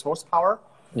 636 horsepower.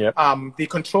 Yep. The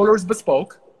controller is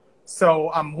bespoke.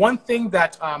 So one thing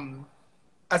that,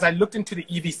 as I looked into the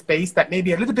EV space that made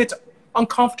me a little bit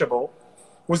uncomfortable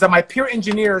was that my peer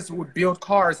engineers would build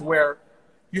cars where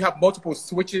you have multiple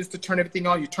switches to turn everything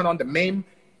on. You turn on the main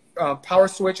power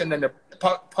switch, and then the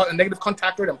negative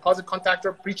contactor, then positive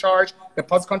contactor, pre-charge, then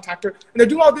positive contactor. And they're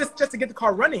doing all this just to get the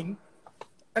car running.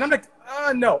 And I'm like,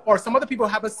 no. Or some other people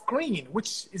have a screen,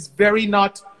 which is very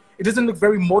not, it doesn't look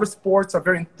very motorsports or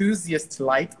very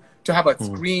enthusiast-like to have a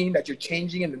screen that you're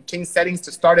changing and then change settings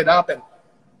to start it up. And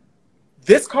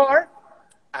this car,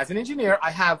 as an engineer,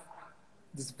 I have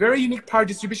this very unique power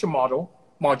distribution module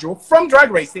from drag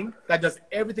racing that does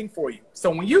everything for you. So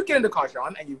when you get in the car,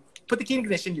 Seán, and you put the key in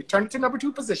ignition, you turn it to number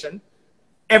 2 position,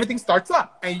 everything starts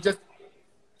up, and you just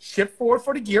shift forward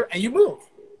for the gear, and you move.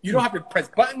 You don't have to press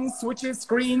buttons, switches,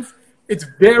 screens. It's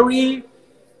very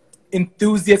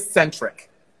enthusiast-centric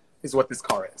is what this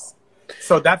car is.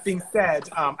 So that being said,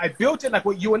 I built it like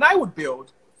what you and I would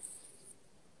build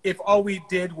if all we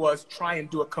did was try and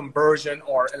do a conversion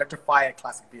or electrify a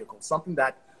classic vehicle, something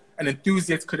that an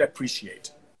enthusiast could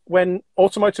appreciate. When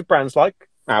automotive brands like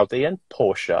Audi and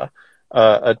Porsche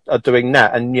are doing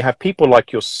that, and you have people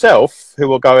like yourself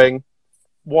who are going,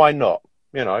 why not?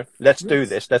 You know, let's do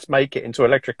this. Let's make it into an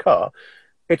electric car.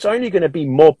 It's only going to be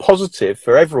more positive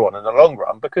for everyone in the long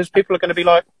run, because people are going to be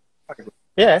like,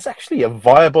 yeah, it's actually a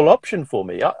viable option for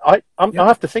me. I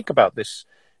have to think about this.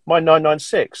 My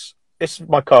 996, it's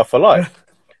my car for life.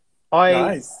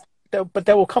 Nice. But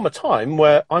there will come a time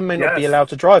where I may not be allowed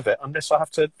to drive it unless I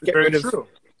have to get rid of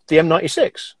the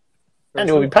M96. And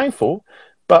it will be painful,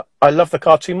 but I love the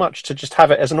car too much to just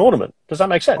have it as an ornament. Does that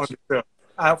make sense?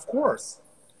 Of course.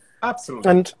 Absolutely.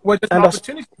 And there's an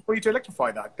opportunity for you to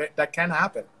electrify that can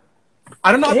happen.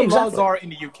 I don't know how the laws are in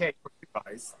the UK for you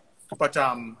guys, but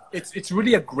it's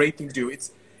really a great thing to do.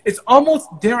 It's almost,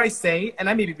 dare I say, and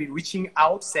I may be reaching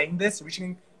out saying this,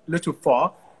 reaching a little too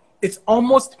far, it's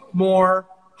almost more,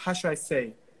 how should I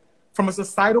say, from a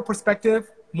societal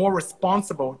perspective, more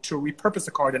responsible to repurpose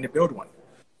a car than to build one.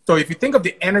 So if you think of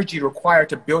the energy required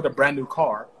to build a brand new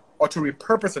car or to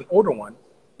repurpose an older one,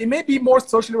 it may be more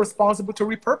socially responsible to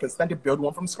repurpose than to build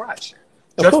one from scratch,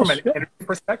 just from an energy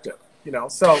perspective, you know.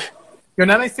 So your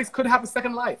 996 could have a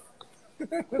second life,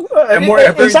 and more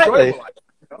enjoyable life.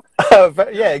 You know?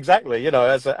 Yeah, exactly. You know,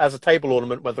 as a table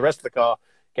ornament when the rest of the car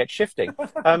gets shifting.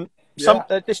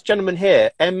 This gentleman here,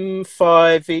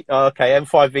 M5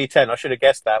 V10. I should have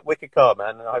guessed that. Wicked car,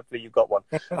 man. And hopefully you've got one.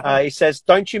 He says,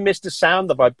 "Don't you miss the sound,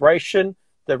 the vibration,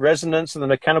 the resonance, and the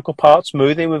mechanical parts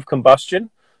smoothing with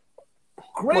combustion?"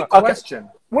 Great question.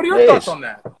 What are your thoughts on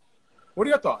that? What are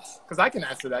your thoughts? Because I can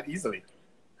answer that easily.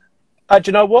 Do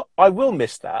you know what? I will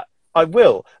miss that. I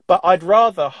will. But I'd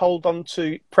rather hold on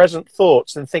to present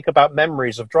thoughts than think about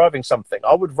memories of driving something.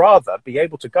 I would rather be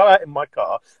able to go out in my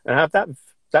car and have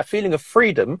that feeling of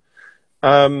freedom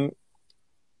than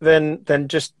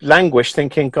just languish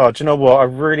thinking, God, you know what? I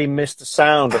really miss the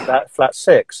sound of that flat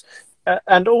six.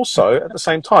 And also, at the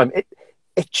same time,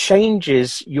 it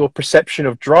changes your perception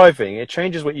of driving. It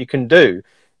changes what you can do.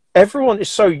 Everyone is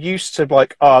so used to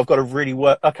like, oh, I've got to really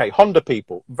work. Okay, Honda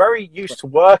people, very used to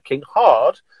working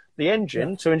hard the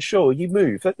engine to ensure you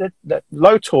move. That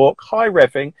low torque, high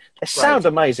revving, they sound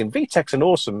amazing. VTEC's an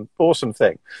awesome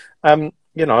thing.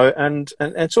 You know, and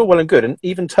it's all well and good. And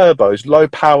even turbos, low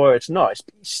power, it's nice,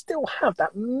 but you still have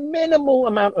that minimal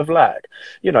amount of lag.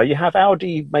 You know, you have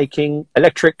Audi making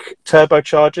electric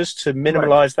turbochargers to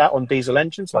minimize that on diesel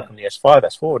engines, like on the S5,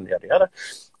 S4, and yada yada.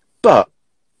 But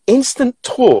instant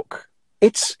torque,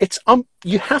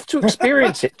 you have to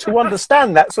experience it to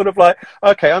understand that sort of like,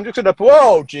 okay, I'm just gonna,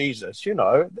 whoa, Jesus, you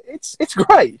know, it's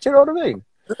great. Do you know what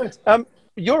I mean?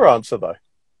 Your answer though.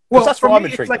 Well, that's what I'm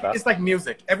intrigued about. It's like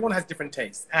music. Everyone has different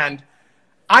tastes. And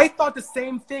I thought the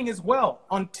same thing as well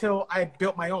until I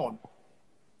built my own.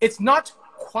 It's not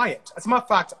quiet. As a matter of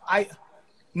fact,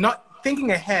 not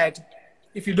thinking ahead,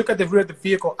 if you look at the rear of the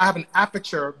vehicle, I have an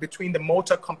aperture between the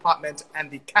motor compartment and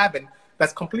the cabin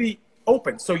that's completely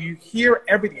open. So you hear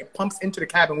everything. It pumps into the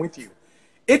cabin with you.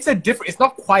 It's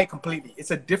not quiet completely.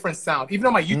 It's a different sound. Even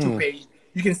on my YouTube page,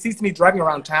 you can see me driving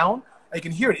around town. You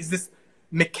can hear it. It's this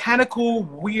mechanical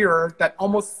weird that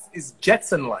almost is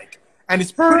Jetson-like. And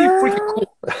it's pretty freaking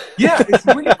cool. Yeah, it's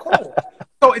really cool.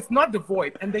 So it's not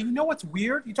devoid. And then you know what's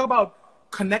weird? You talk about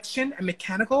connection and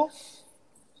mechanical.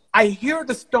 I hear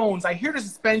the stones. I hear the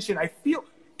suspension. I feel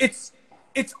it's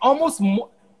almost more.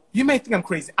 You may think I'm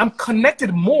crazy. I'm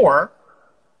connected more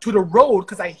to the road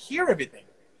because I hear everything.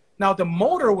 Now the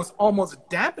motor was almost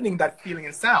dampening that feeling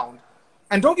and sound.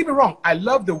 And don't get me wrong, I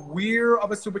love the whir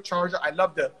of a supercharger. I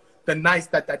love the nice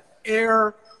that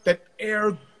air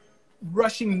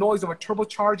rushing noise of a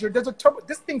turbocharger. There's a turbo.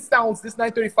 This thing sounds, this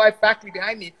 935 factory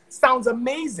behind me sounds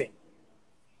amazing.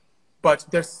 But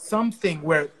there's something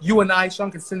where you and I,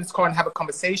 Sean, can sit in this car and have a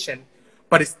conversation,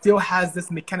 but it still has this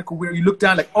mechanical whir. You look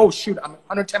down like, oh shoot, I'm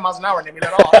 110 miles an hour and let me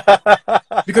let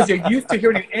off. Because you're used to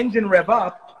hearing an engine rev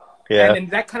up. Yeah.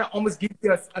 And that kind of almost gives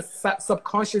you a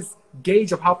subconscious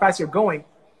gauge of how fast you're going.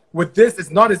 With this,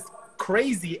 it's not as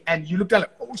crazy, and you look down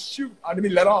like, oh shoot, let me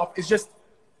let off. It's just,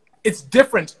 it's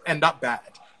different and not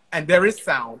bad. And there is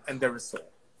sound and there is soul.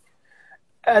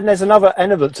 And there's another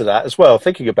element to that as well,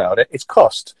 thinking about it, it's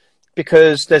cost.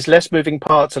 Because there's less moving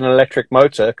parts in an electric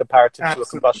motor comparative to a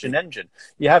combustion engine.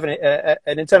 You have an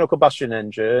internal combustion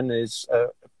engine is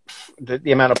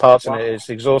the amount of parts in it is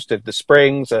exhaustive. The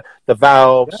springs, the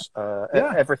valves,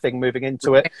 everything moving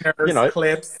into it. You know,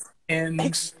 clips,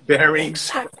 ends,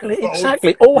 bearings.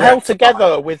 Exactly. All held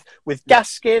together with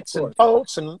gaskets and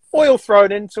bolts and oil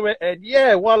thrown into it. And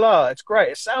yeah, voila, it's great.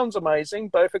 It sounds amazing,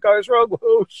 but if it goes wrong,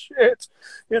 oh shit.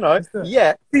 You know,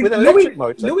 yeah. See, with an electric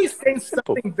motor, Louis is saying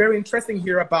something very interesting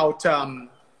here about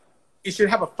it should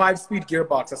have a 5-speed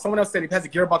gearbox. As someone else said, it has a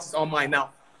gearbox, it's all mine. Now,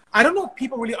 I don't know if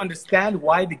people really understand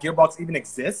why the gearbox even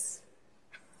exists,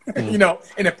 you know,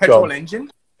 in a petrol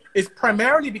engine. It's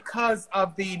primarily because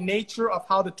of the nature of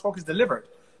how the torque is delivered.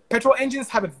 Petrol engines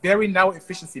have a very narrow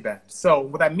efficiency band. So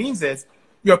what that means is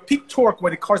your peak torque,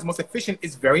 where the car is most efficient,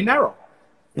 is very narrow.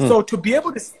 So to be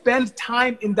able to spend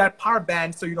time in that power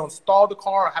band so you don't stall the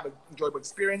car or have an enjoyable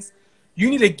experience, you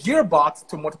need a gearbox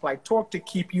to multiply torque to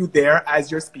keep you there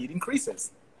as your speed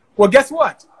increases. Well, guess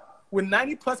what? With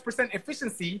 90+%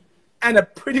 efficiency and a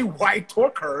pretty wide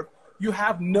torque curve, you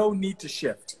have no need to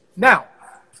shift. Now,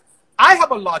 I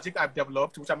have a logic I've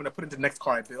developed, which I'm going to put into the next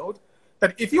car I build,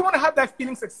 that if you want to have that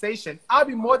feeling sensation, I'll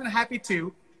be more than happy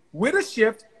to, with a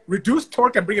shift, reduce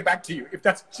torque and bring it back to you, if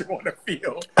that's what you want to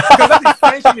feel. Because that's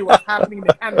essentially what's happening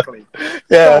mechanically.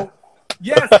 Yeah. So,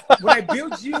 yes, when I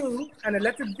build you an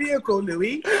electric vehicle,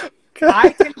 Louis, I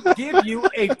can give you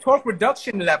a torque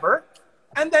reduction lever,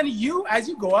 and then you, as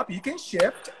you go up, you can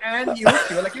shift, and you will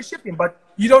feel like you're shifting. But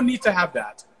you don't need to have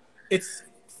that. It's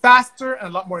faster and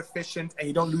a lot more efficient, and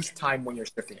you don't lose time when you're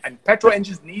shifting. And petrol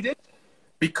engines need it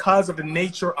because of the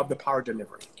nature of the power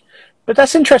delivery. But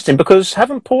that's interesting, because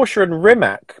haven't Porsche and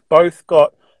Rimac both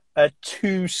got a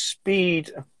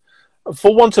 2-speed,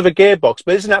 for want of a gearbox,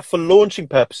 but isn't that for launching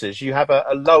purposes? You have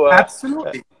a lower...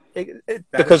 Absolutely.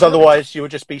 Because otherwise you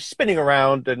would just be spinning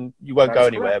around and you won't go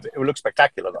anywhere. But it will look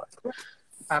spectacular. Like.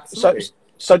 Absolutely.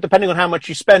 So depending on how much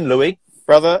you spend, Louis,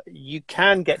 brother, you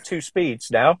can get 2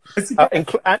 speeds now,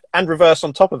 and reverse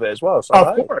on top of it as well. So,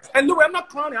 of course. And Louis, I'm not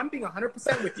clowning. I'm being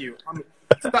 100% with you.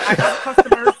 So I have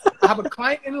customers. I have a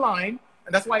client in line,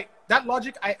 and that's why that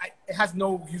logic it has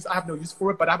no use. I have no use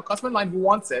for it, but I have a customer in line who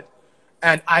wants it,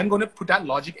 and I'm going to put that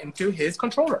logic into his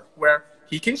controller where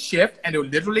he can shift, and it'll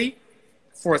literally,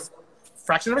 for a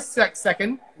fraction of a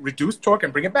second, reduce torque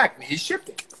and bring it back, and he's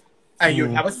shifting, and you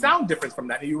have a sound difference from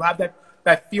that, and you have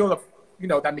that feel of, you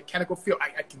know, that mechanical feel.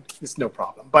 It's no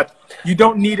problem, but you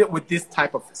don't need it with this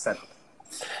type of setup.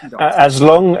 As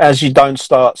long as you don't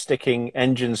start sticking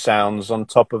engine sounds on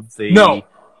top of the... No.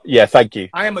 Yeah, thank you.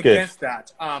 I am against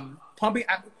that. Pumping.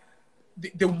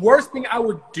 The worst thing I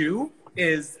would do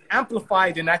is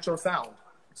amplify the natural sound.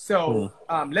 So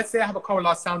let's say I have a car with a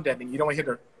lot of sound deadening. You don't want to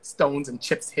hear the stones and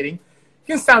chips hitting.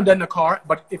 You can sound deaden a car,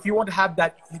 but if you want to have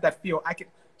that feel,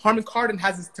 Harman Kardon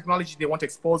has this technology they want to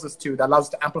expose us to that allows us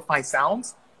to amplify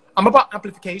sounds. I'm about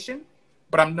amplification,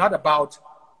 but I'm not about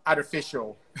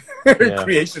artificial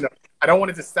creation. I don't want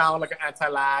it to sound like an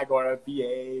anti-lag or a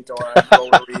V8 or a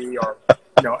rotary or,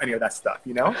 you know, any of that stuff,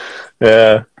 you know?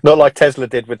 Yeah, not like Tesla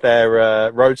did with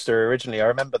their Roadster originally. I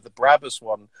remember the Brabus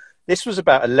one. This was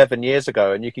about 11 years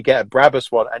ago, and you could get a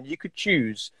Brabus one, and you could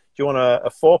choose, do you want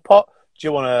a 4-pot? Do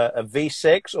you want a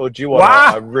V6, or do you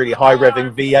want a really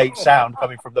high-revving V8 sound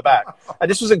coming from the back? And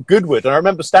this was at Goodwood, and I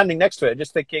remember standing next to it and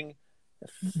just thinking,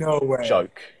 no way.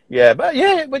 Joke. Yeah,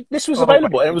 but this was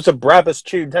available, and it was a Brabus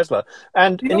tuned Tesla.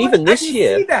 And even this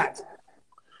year... See that.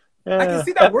 I can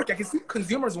see that work. I can see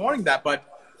consumers wanting that, but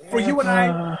for you and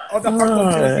I, or the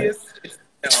hardcore enthusiasts,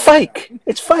 it's fake.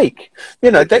 It's fake.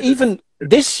 You know, even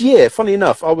this year, funny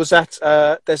enough, I was at,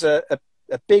 there's a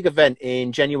big event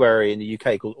in January in the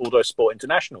UK called Autosport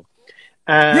International.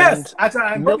 And yes, at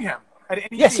Birmingham.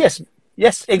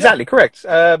 Yes, exactly, correct.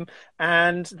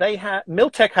 And they had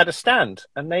Miltech had a stand,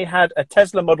 and they had a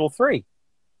Tesla Model 3.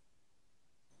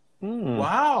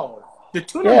 Wow, the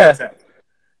tuner Miltech.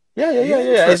 Yeah.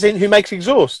 As in who makes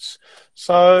exhausts.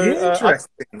 So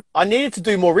Interesting. I needed to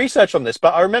do more research on this,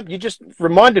 but I remember you just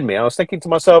reminded me. I was thinking to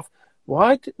myself,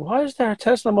 why is there a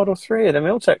Tesla Model 3 at a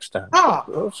Miltech stand? Ah.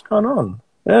 What's going on?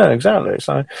 Yeah, exactly.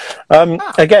 So,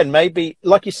 Ah. again, maybe,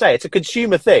 like you say, it's a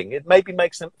consumer thing. It maybe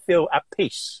makes them feel at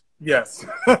peace. Yes.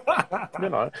 You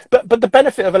know, but the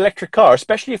benefit of electric car,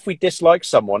 especially if we dislike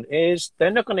someone, is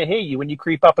they're not going to hear you when you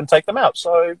creep up and take them out.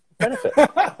 So benefit. True.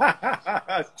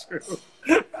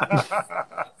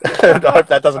 I hope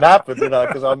that doesn't happen, you know,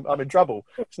 because I'm in trouble.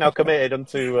 It's now committed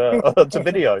onto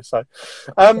video. So,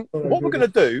 what we're going to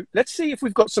do? Let's see if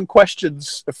we've got some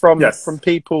questions from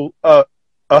people. Oh,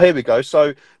 here we go.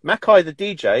 So, Mackay the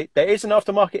DJ, there is an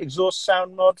aftermarket exhaust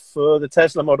sound mod for the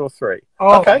Tesla Model 3.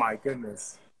 Oh, okay. My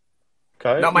goodness.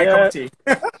 Okay. Not my cup of tea.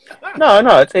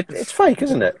 No, it's fake,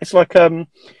 isn't it? It's like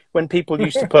when people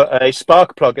used to put a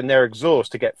spark plug in their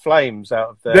exhaust to get flames out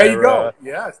of their... There you go.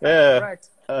 Yes, that's correct.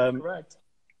 Correct.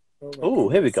 Oh,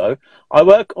 here we go. I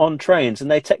work on trains, and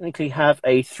they technically have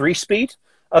a 3-speed.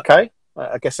 Okay.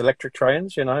 I guess electric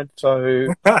trains, you know,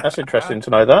 so that's interesting to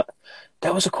know that.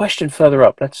 There was a question further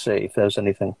up. Let's see if there's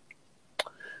anything.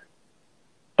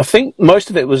 I think most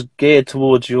of it was geared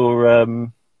towards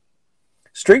your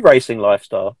street racing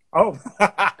lifestyle. Oh.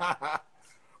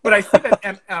 But I see that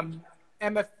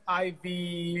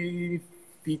MFIV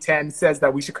V10 says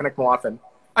that we should connect more often.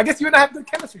 I guess you and I have good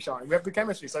chemistry, Sean. We have good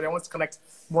chemistry, so I want us to connect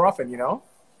more often, you know?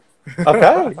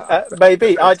 Okay,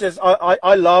 maybe.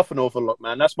 I laugh an awful lot,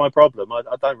 man. That's my problem. I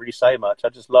don't really say much. I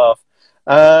just laugh.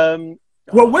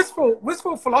 Well,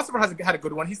 Wistful Philosopher had a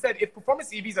good one. He said, if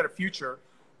performance EVs are the future,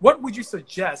 what would you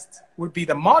suggest would be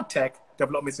the mod tech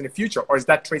developments in the future, or is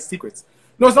that trade secrets?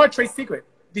 No, it's not a trade secret.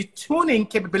 The tuning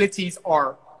capabilities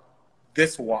are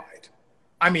this wide.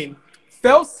 I mean,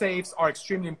 fail-safes are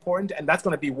extremely important, and that's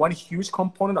going to be one huge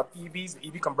component of EVs and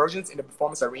EV conversions in the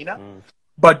performance arena.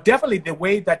 But definitely the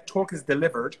way that torque is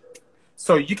delivered,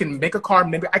 so you can make a car,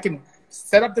 maybe I can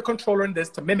set up the controller in this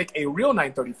to mimic a real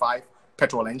 935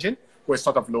 petrol engine, where it's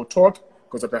sort of low torque,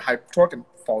 goes up to high torque and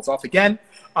falls off again.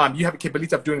 You have the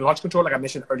capability of doing launch control, like I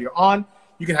mentioned earlier on.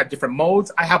 You can have different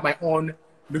modes. I have my own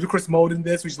ludicrous mode in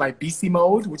this, which is my Bisi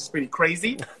mode, which is pretty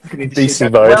crazy. You can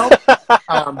initiate that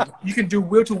well. You can do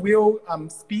wheel-to-wheel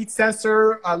speed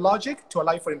sensor logic to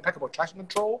allow you for impeccable traction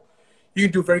control. You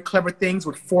can do very clever things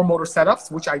with 4-motor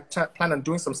setups, which I plan on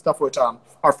doing some stuff with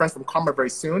our friends from Karma very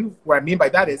soon. What I mean by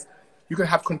that is you can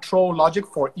have control logic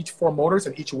for each 4 motors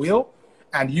and each wheel,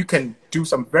 and you can do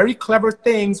some very clever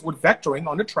things with vectoring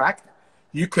on the track.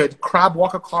 You could crab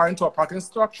walk a car into a parking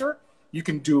structure. You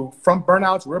can do front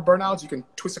burnouts, rear burnouts. You can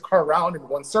twist a car around in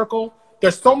one circle.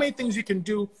 There's so many things you can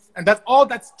do, and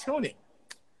that's tuning.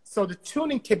 So the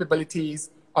tuning capabilities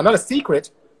are not a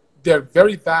secret. They're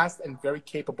very vast and very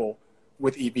capable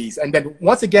with EVs. And then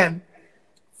once again,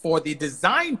 for the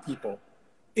design people,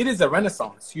 it is a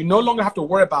renaissance. You no longer have to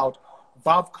worry about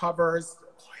valve covers,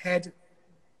 head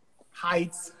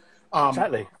heights.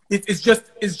 Exactly. It's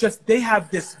just they have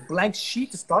this blank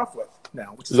sheet to start off with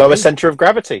now, which is lower center of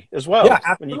gravity as well. Yeah,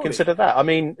 absolutely. When you consider that, I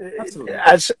mean,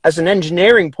 as an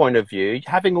engineering point of view,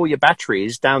 having all your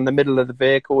batteries down the middle of the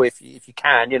vehicle, if you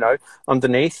can, you know,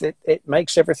 underneath it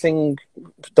makes everything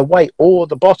the weight or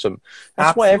the bottom.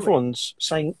 That's why everyone's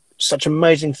saying such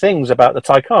amazing things about the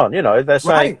Taycan. You know, they're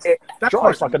saying it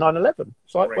drives like a 911.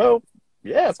 It's like, well,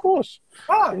 yeah, of course.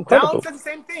 Down said the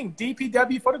same thing.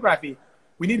 DPW photography.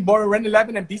 We need more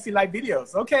RennEleven and Bisi Live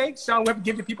videos. Okay, Sean, we have to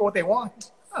give the people what they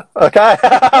want. Okay.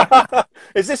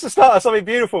 Is this the start of something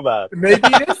beautiful, man? Maybe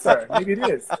it is, sir. Maybe it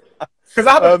is. Because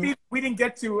I have a feeling we didn't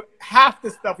get to half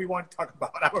the stuff we want to talk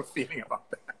about. I have a feeling about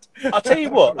that. I'll tell you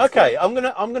what. Okay, I'm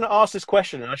gonna ask this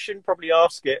question, and I shouldn't probably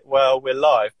ask it while we're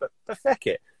live, but heck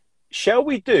it. Shall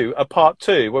we do a part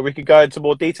 2 where we could go into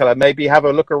more detail and maybe have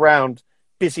a look around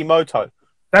Bisimoto?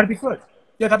 That'd be good.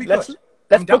 Yeah, that'd be good.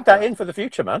 Let's book that in for the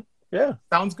future, man. Yeah.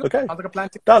 Sounds good. Okay. Sounds like a plan.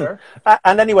 Done.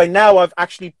 And anyway, now I've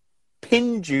actually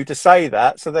pinned you to say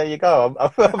that, so there you go.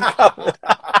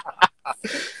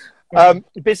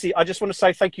 Bisi, I just want to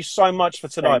say thank you so much for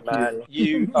tonight, man.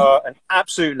 You are an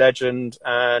absolute legend,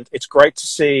 and it's great to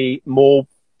see more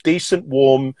decent,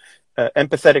 warm,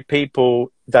 empathetic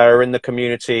people that are in the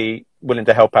community willing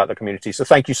to help out the community. So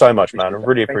thank you so much, man. I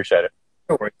really appreciate it.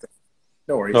 No worries.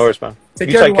 No worries. No worries, man. Take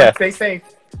care, everyone. Stay safe.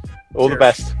 All the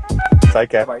best. Take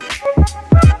care.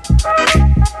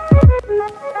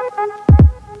 Bye-bye.